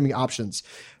for streaming options.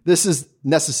 This is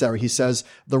necessary, he says.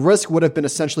 The risk would have been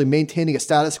essentially maintaining a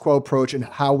status quo approach in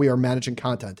how we are managing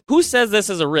content. Who says this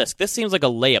is a risk? This seems like a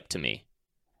layup to me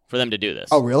for them to do this.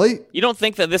 Oh, really? You don't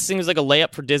think that this seems like a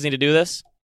layup for Disney to do this?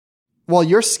 Well,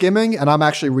 you're skimming and I'm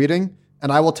actually reading.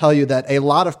 And I will tell you that a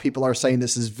lot of people are saying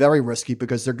this is very risky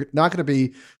because they're not going to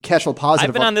be cash flow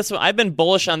positive. I've been on this one. I've been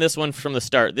bullish on this one from the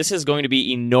start. This is going to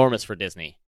be enormous for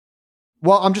Disney.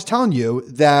 Well, I'm just telling you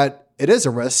that it is a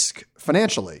risk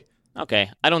financially. Okay,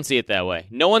 I don't see it that way.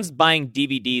 No one's buying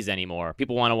DVDs anymore.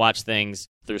 People want to watch things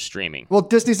through streaming. Well,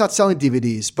 Disney's not selling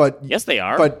DVDs, but yes, they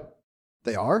are. But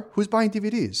they are? Who's buying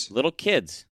DVDs? Little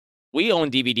kids. We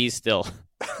own DVDs still.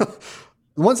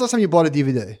 When's the last time you bought a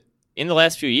DVD? In the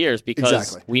last few years,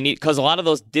 because because a lot of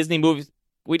those Disney movies,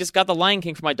 we just got The Lion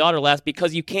King for my daughter last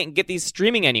because you can't get these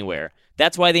streaming anywhere.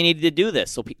 That's why they needed to do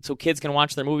this, so kids can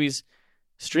watch their movies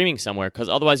streaming somewhere, because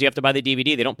otherwise you have to buy the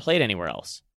DVD. They don't play it anywhere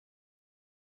else.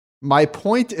 My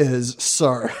point is,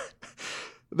 sir,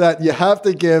 that you have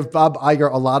to give Bob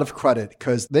Iger a lot of credit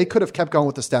because they could have kept going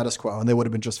with the status quo and they would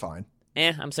have been just fine.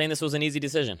 I'm saying this was an easy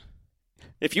decision.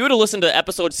 If you would have listened to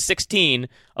episode 16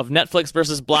 of Netflix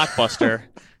versus Blockbuster...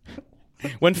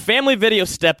 When Family Video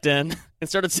stepped in and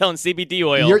started selling CBD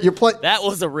oil, that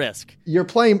was a risk. You're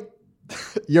playing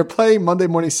Monday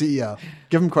Morning CEO.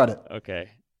 Give him credit. Okay.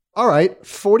 All right.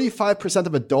 45%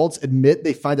 of adults admit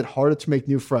they find it harder to make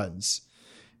new friends.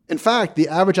 In fact, the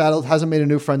average adult hasn't made a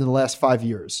new friend in the last 5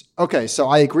 years. Okay, so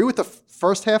I agree with the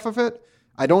first half of it.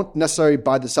 I don't necessarily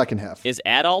buy the second half. Is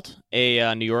adult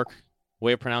a New York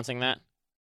way of pronouncing that?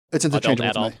 It's interchangeable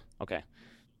adult. to me. Okay.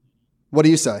 What do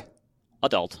you say?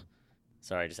 Adult.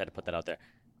 Sorry, I just had to put that out there.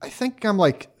 I think I'm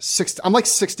like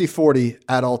 60-40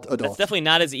 adult. That's definitely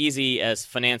not as easy as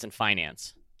finance and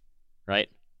finance, right?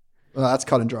 That's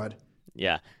cut and dried.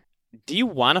 Yeah. Do you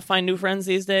want to find new friends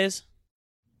these days?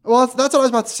 Well, that's what I was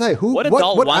about to say. What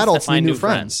adults need new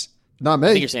friends? Not me.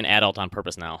 I think you're saying adult on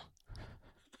purpose now.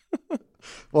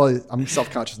 Well, I'm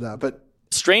self-conscious now, but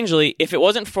strangely, if it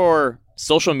wasn't for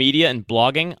social media and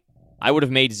blogging, I would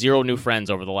have made 0 new friends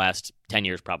over the last 10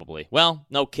 years probably. Well,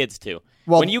 no, kids too.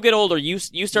 Well, when you get older, you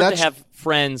start to have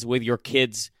friends with your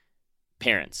kids'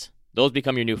 parents. Those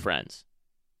become your new friends.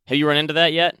 Have you run into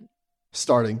that yet?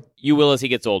 Starting. You will as he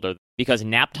gets older because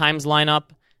nap times line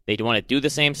up. They want to do the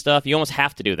same stuff. You almost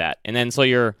have to do that. And then so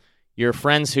your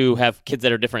friends who have kids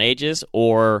that are different ages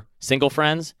or single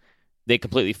friends, they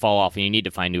completely fall off and you need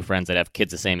to find new friends that have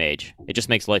kids the same age. It just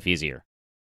makes life easier.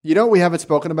 You know what we haven't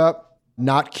spoken about?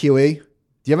 Not QE. Do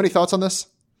you have any thoughts on this?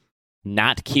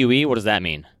 Not QE? What does that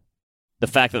mean? The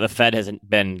fact that the Fed hasn't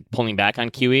been pulling back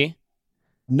on QE?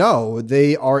 No,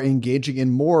 they are engaging in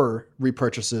more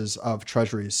repurchases of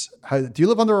treasuries. Do you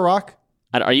live under a rock?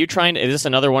 Are you trying to, is this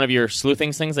another one of your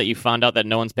sleuthing things that you found out that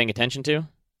no one's paying attention to?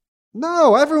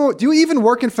 No, everyone. Do you even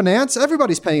work in finance?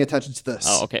 Everybody's paying attention to this.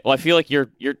 Oh, okay. Well, I feel like you're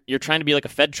trying to be like a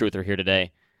Fed truther here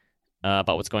today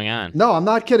about what's going on. No, I'm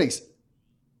not kidding.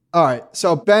 All right.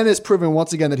 So Ben is proving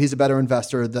once again that he's a better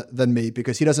investor than me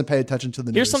because he doesn't pay attention to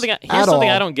the news. Here's something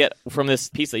I don't get from this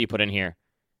piece that you put in here.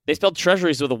 They spelled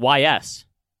treasuries with a YS.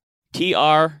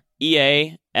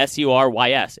 TREASURYS.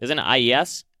 Isn't it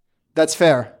IES? That's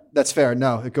fair.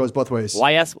 No, it goes both ways.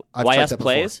 YS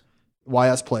plays?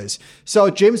 YS plays. So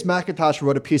James McIntosh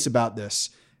wrote a piece about this.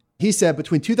 He said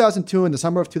between 2002 and the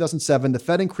summer of 2007, the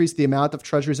Fed increased the amount of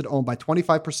treasuries it owned by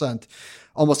 25%.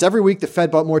 Almost every week, the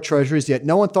Fed bought more treasuries, yet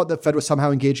no one thought the Fed was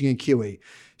somehow engaging in QE.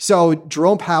 So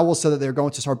Jerome Powell said that they're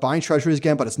going to start buying treasuries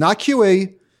again, but it's not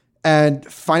QE. And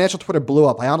financial Twitter blew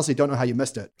up. I honestly don't know how you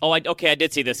missed it. Oh, okay, I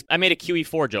did see this. I made a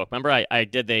QE4 joke. Remember, I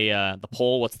did the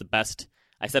poll. What's the best?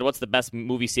 I said, what's the best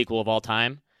movie sequel of all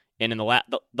time? And in the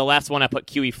last one, I put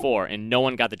QE4, and no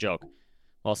one got the joke.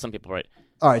 Well, some people, right?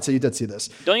 All right, so you did see this.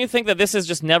 Don't you think that this is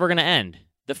just never going to end?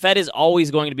 The Fed is always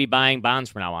going to be buying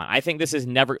bonds from now on. I think this is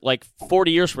never,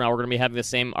 40 years from now, we're going to be having the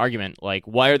same argument. Like,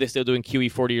 why are they still doing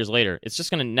QE 40 years later? It's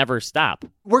just going to never stop.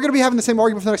 We're going to be having the same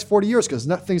argument for the next 40 years because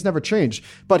things never change.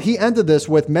 But he ended this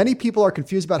with many people are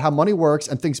confused about how money works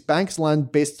and thinks banks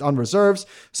lend based on reserves,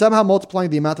 somehow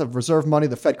multiplying the amount of reserve money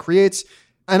the Fed creates.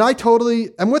 And I totally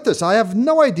am with this. I have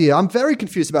no idea. I'm very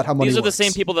confused about how money works. These are the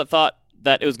same people that thought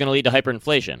that it was going to lead to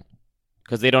hyperinflation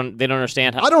because they don't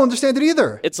understand how. I don't understand it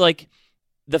either. It's like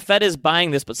the Fed is buying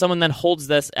this, but someone then holds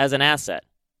this as an asset.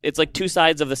 It's like two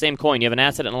sides of the same coin. You have an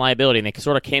asset and a liability, and they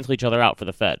sort of cancel each other out for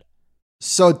the Fed.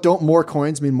 So don't more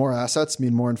coins mean more assets,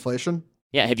 mean more inflation?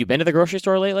 Yeah. Have you been to the grocery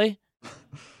store lately?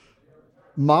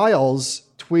 Miles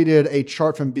tweeted a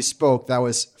chart from Bespoke that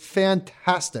was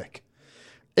fantastic.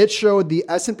 It showed the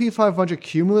S&P 500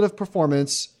 cumulative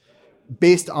performance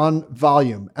based on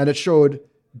volume, and it showed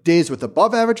days with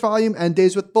above average volume and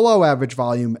days with below average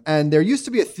volume. And there used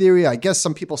to be a theory, I guess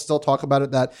some people still talk about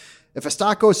it, that if a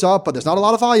stock goes up but there's not a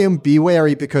lot of volume, be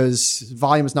wary because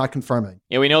volume is not confirming.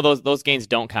 Yeah, we know those gains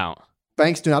don't count.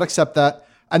 Banks do not accept that,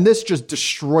 and this just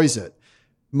destroys it.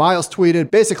 Miles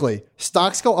tweeted, basically,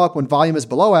 stocks go up when volume is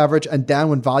below average and down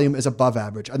when volume is above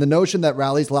average. And the notion that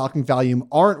rallies lacking volume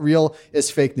aren't real is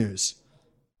fake news.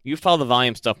 You follow the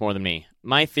volume stuff more than me.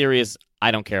 My theory is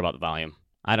I don't care about the volume.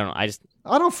 I don't know.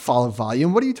 I don't follow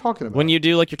volume. What are you talking about? When you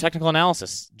do like your technical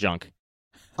analysis junk.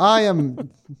 I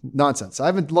am nonsense. I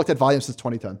haven't looked at volume since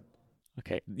 2010.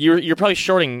 Okay. You're probably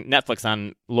shorting Netflix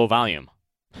on low volume.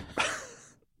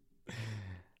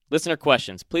 Listener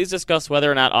questions. Please discuss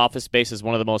whether or not Office Space is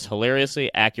one of the most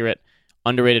hilariously accurate,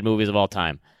 underrated movies of all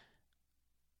time.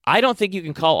 I don't think you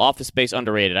can call Office Space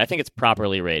underrated. I think it's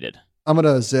properly rated. I'm going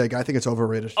to zig. I think it's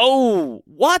overrated. Oh,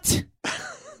 what?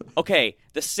 Okay,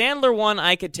 the Sandler one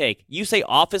I could take. You say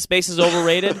Office Space is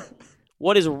overrated?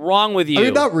 What is wrong with you? I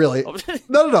mean, not really.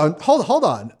 No. Hold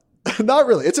on. Not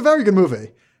really. It's a very good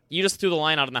movie. You just threw the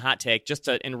line out in the hot take just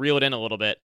to and reel it in a little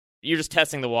bit. You're just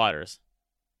testing the waters.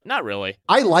 Not really.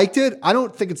 I liked it. I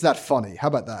don't think it's that funny. How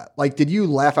about that? Like, did you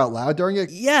laugh out loud during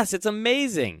it? Yes, it's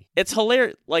amazing. It's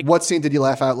hilarious. Like, What scene did you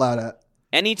laugh out loud at?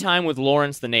 any time with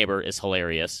Lawrence the neighbor is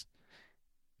hilarious.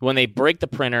 When they break the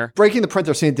printer. Breaking the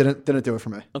printer scene didn't do it for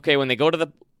me. Okay, when they go to the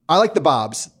I like the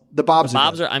Bobs. The Bobs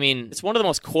Bobs are, I mean, it's one of the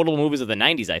most quotable movies of the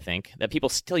 90s, I think, that people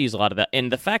still use a lot of that. And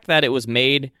the fact that it was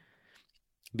made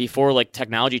before, like,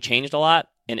 technology changed a lot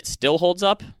and it still holds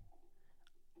up,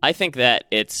 I think that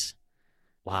it's,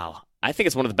 wow, I think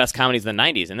it's one of the best comedies of the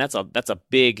 90s, and that's a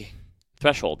big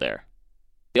threshold there.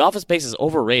 The Office Space is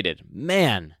overrated.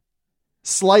 Man.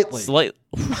 Slightly.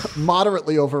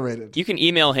 Moderately overrated. You can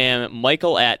email him,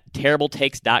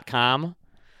 michael@terribletakes.com.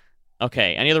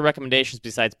 Okay, any other recommendations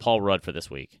besides Paul Rudd for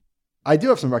this week? I do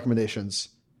have some recommendations.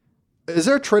 Is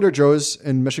there a Trader Joe's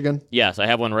in Michigan? Yes, I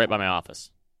have one right by my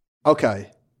office. Okay,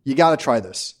 you got to try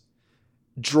this.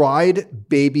 Dried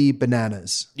baby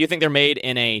bananas. Do you think they're made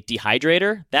in a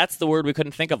dehydrator? That's the word we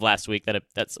couldn't think of last week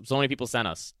that so many people sent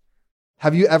us.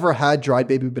 Have you ever had dried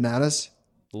baby bananas?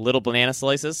 Little banana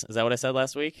slices? Is that what I said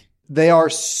last week? They are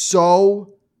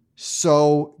so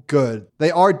good.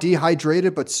 They are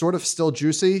dehydrated, but sort of still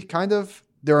juicy, kind of.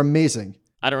 They're amazing.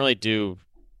 I don't really do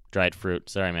dried fruit.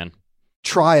 Sorry, man.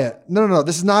 Try it. No.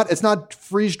 It's not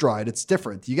freeze dried. It's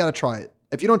different. You got to try it.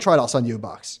 If you don't try it, I'll send you a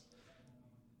box.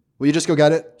 Will you just go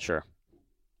get it? Sure.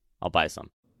 I'll buy some.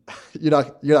 You're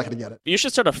not going to get it. You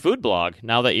should start a food blog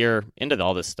now that you're into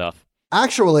all this stuff.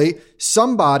 Actually,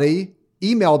 somebody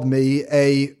emailed me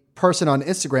a person on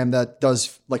Instagram that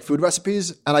does like food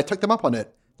recipes, and I took them up on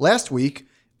it. Last week,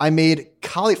 I made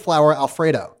cauliflower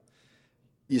Alfredo.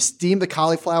 You steam the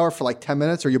cauliflower for like 10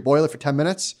 minutes, or you boil it for 10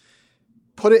 minutes,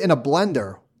 put it in a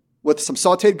blender with some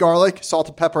sauteed garlic, salt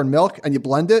and pepper, and milk, and you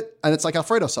blend it, and it's like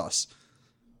Alfredo sauce.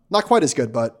 Not quite as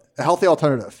good, but a healthy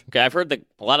alternative. Okay, I've heard that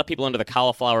a lot of people into the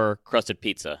cauliflower crusted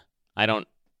pizza.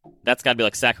 That's got to be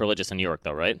like sacrilegious in New York,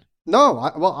 though, right? No,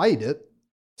 I eat it.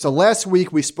 So last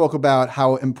week we spoke about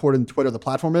how important Twitter, the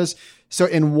platform, is. So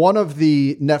in one of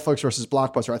the Netflix versus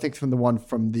Blockbuster, I think from the one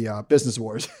from the Business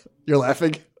Wars, you're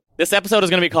laughing. This episode is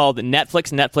going to be called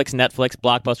Netflix,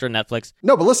 Blockbuster, Netflix.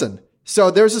 No, but listen. So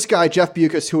there's this guy, Jeff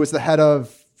Bewkes, who was the head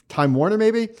of Time Warner,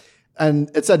 maybe.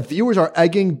 And it said viewers are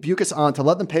egging Bewkes on to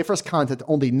let them pay for his content,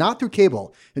 only not through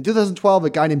cable. In 2012, a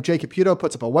guy named Jay Caputo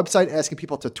puts up a website asking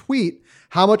people to tweet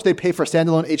how much they pay for a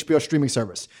standalone HBO streaming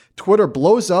service. Twitter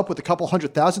blows up with a couple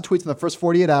 100,000 tweets in the first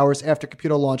 48 hours after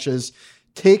Caputo launches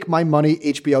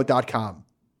TakeMyMoneyHBO.com.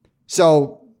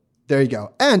 So there you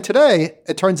go. And today,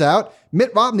 it turns out,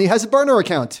 Mitt Romney has a burner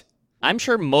account. I'm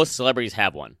sure most celebrities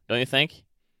have one, don't you think?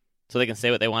 So they can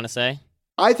say what they want to say?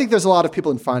 I think there's a lot of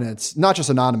people in finance, not just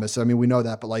anonymous. I mean, we know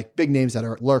that, but like big names that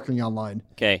are lurking online.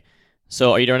 Okay.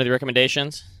 So are you doing any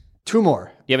recommendations? 2 more.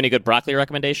 Do you have any good broccoli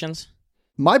recommendations?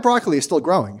 My broccoli is still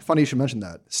growing. Funny you should mention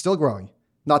that. Still growing.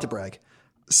 Not to brag.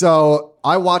 So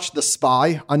I watched The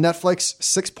Spy on Netflix,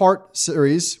 6-part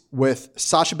series with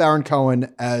Sacha Baron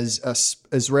Cohen as an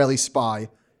Israeli spy.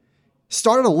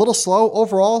 Started a little slow.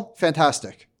 Overall,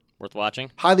 fantastic. Worth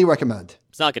watching? Highly recommend.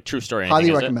 It's not like a true story or anything, Highly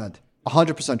is recommend.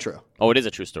 100% true. Oh, it is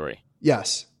a true story.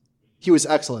 Yes. He was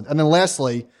excellent. And then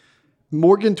lastly,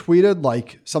 Morgan tweeted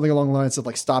like something along the lines of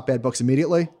like, stop bad books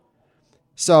immediately.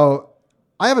 So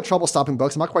I have a trouble stopping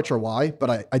books. I'm not quite sure why,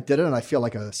 but I did it and I feel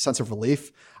like a sense of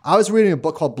relief. I was reading a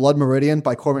book called Blood Meridian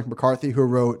by Cormac McCarthy, who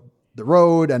wrote The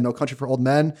Road and No Country for Old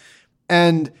Men.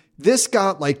 And this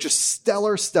got like just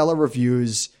stellar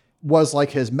reviews, was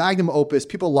like his magnum opus.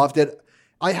 People loved it.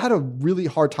 I had a really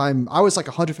hard time. I was like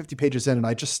 150 pages in and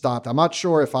I just stopped. I'm not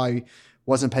sure if I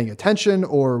wasn't paying attention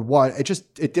or what.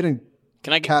 It didn't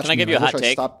Can I catch me. give you a hot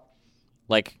take?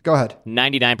 Like, go ahead.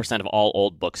 99% of all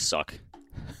old books suck.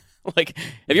 Like,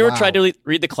 have you ever tried to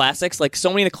read the classics? Like,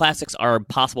 so many of the classics are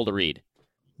impossible to read.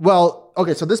 Well,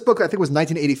 okay, so this book I think was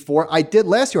 1984. I did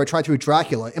last year. I tried to read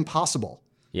Dracula. Impossible.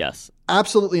 Yes.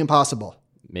 Absolutely impossible.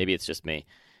 Maybe it's just me.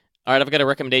 All right, I've got a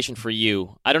recommendation for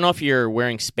you. I don't know if you're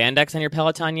wearing spandex on your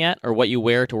Peloton yet or what you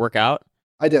wear to work out.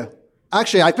 I do.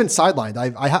 Actually, I've been sidelined.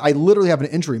 I literally have an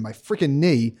injury. My freaking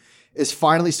knee is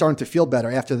finally starting to feel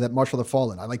better after that March for the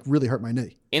Fallen. I like really hurt my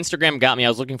knee. Instagram got me. I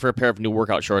was looking for a pair of new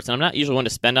workout shorts, and I'm not usually one to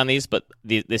spend on these, but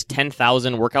this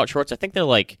 10,000 workout shorts, I think they're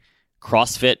like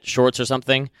CrossFit shorts or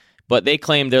something, but they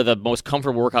claim they're the most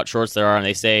comfortable workout shorts there are, and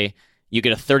they say you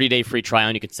get a 30-day free trial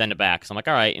and you can send it back. So I'm like,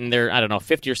 all right, and they're, I don't know,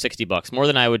 $50 or $60, more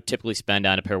than I would typically spend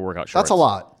on a pair of workout shorts. That's a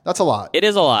lot. That's a lot. It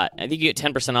is a lot. I think you get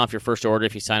 10% off your first order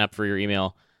if you sign up for your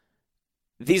email.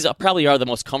 These probably are the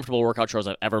most comfortable workout shorts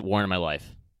I've ever worn in my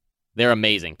life. They're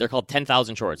amazing. They're called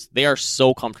 10,000 shorts. They are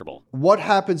so comfortable. What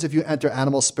happens if you enter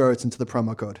Animal Spirits into the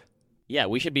promo code? Yeah,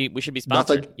 we should be sponsored.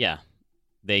 Nothing? Yeah.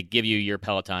 they give you your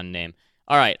Peloton name.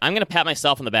 All right, I'm going to pat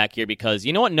myself on the back here because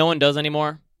you know what no one does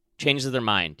anymore? Changes their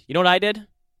mind. You know what I did?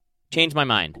 Changed my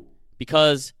mind.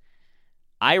 Because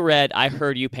I read I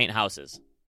Heard You Paint Houses.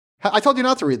 I told you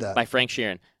not to read that. By Frank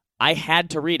Sheeran. I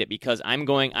had to read it because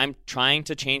I'm trying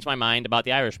to change my mind about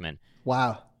The Irishman.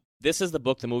 Wow. This is the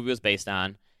book the movie was based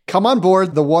on. Come on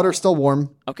board. The water's still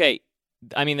warm. Okay.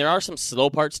 I mean, there are some slow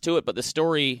parts to it, but the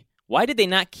story, why did they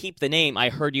not keep the name I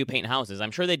Heard You Paint Houses?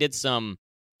 I'm sure they did some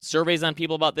surveys on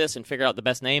people about this and figure out the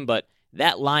best name, but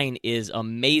that line is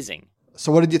amazing.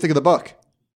 So what did you think of the book?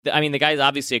 I mean, the guy's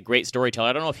obviously a great storyteller.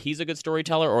 I don't know if he's a good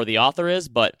storyteller or the author is,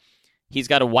 but he's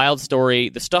got a wild story.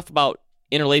 The stuff about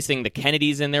interlacing the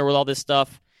Kennedys in there with all this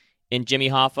stuff in Jimmy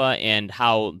Hoffa and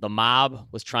how the mob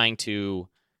was trying to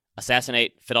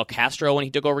assassinate Fidel Castro when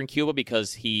he took over in Cuba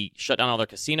because he shut down all their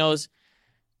casinos.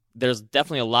 There's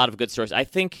definitely a lot of good stories. I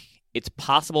think it's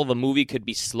possible the movie could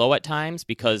be slow at times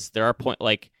because there are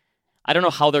I don't know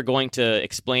how they're going to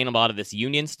explain a lot of this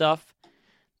union stuff.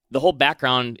 The whole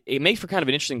background, it makes for kind of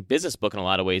an interesting business book in a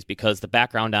lot of ways because the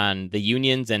background on the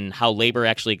unions and how labor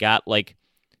actually got,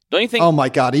 don't you think... Oh my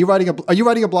God, are you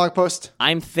writing a blog post?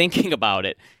 I'm thinking about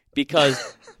it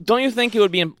because don't you think it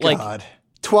would be God.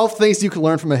 12 things you can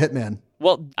learn from a hitman.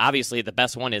 Well, obviously the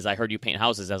best one is I Heard You Paint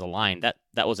Houses as a line.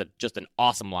 That was just an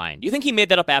awesome line. Do you think he made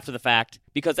that up after the fact?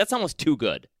 Because that's almost too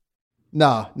good.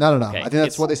 No. Okay. I think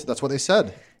that's what they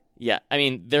said. Yeah, I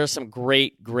mean, there's some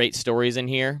great stories in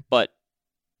here, but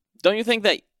don't you think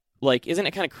that, isn't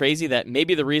it kind of crazy that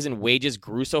maybe the reason wages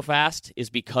grew so fast is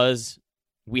because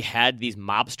we had these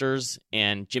mobsters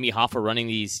and Jimmy Hoffa running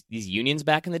these unions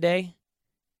back in the day?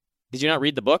 Did you not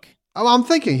read the book? Oh, I'm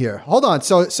thinking here. Hold on.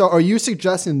 So are you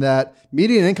suggesting that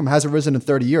median income hasn't risen in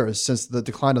 30 years since the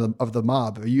decline of the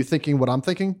mob? Are you thinking what I'm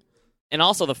thinking? And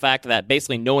also the fact that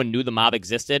basically no one knew the mob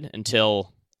existed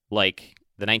until,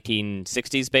 the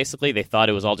 1960s, basically. They thought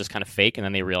it was all just kind of fake, and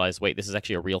then they realized, wait, this is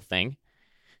actually a real thing.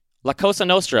 La Cosa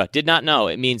Nostra, did not know.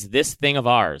 It means this thing of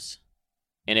ours.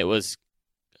 And it was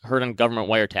heard on government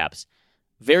wiretaps.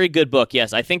 Very good book,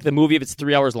 yes. I think the movie, if it's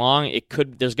 3 hours long,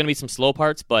 there's going to be some slow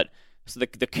parts, but so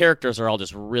the characters are all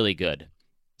just really good.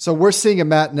 So we're seeing a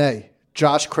matinee.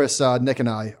 Josh, Chris, Nick, and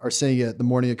I are seeing it the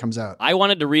morning it comes out. I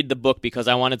wanted to read the book because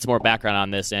I wanted some more background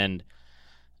on this, and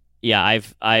yeah,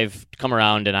 I've come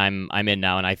around and I'm in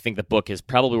now, and I think the book is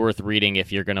probably worth reading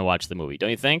if you're going to watch the movie.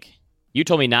 Don't you think? You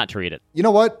told me not to read it. You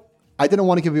know what? I didn't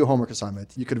want to give you a homework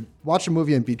assignment. You could watch a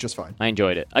movie and be just fine. I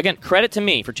enjoyed it. Again, credit to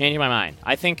me for changing my mind.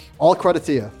 I think... All credit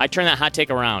to you. I turned that hot take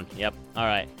around. Yep. All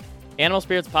right.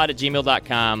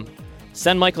 animalspiritspod@gmail.com.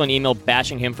 Send Michael an email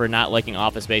bashing him for not liking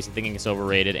Office Space and thinking it's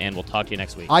overrated, and we'll talk to you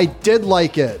next week. I did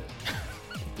like it.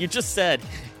 You just said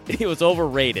it was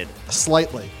overrated.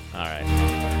 Slightly. All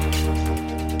right.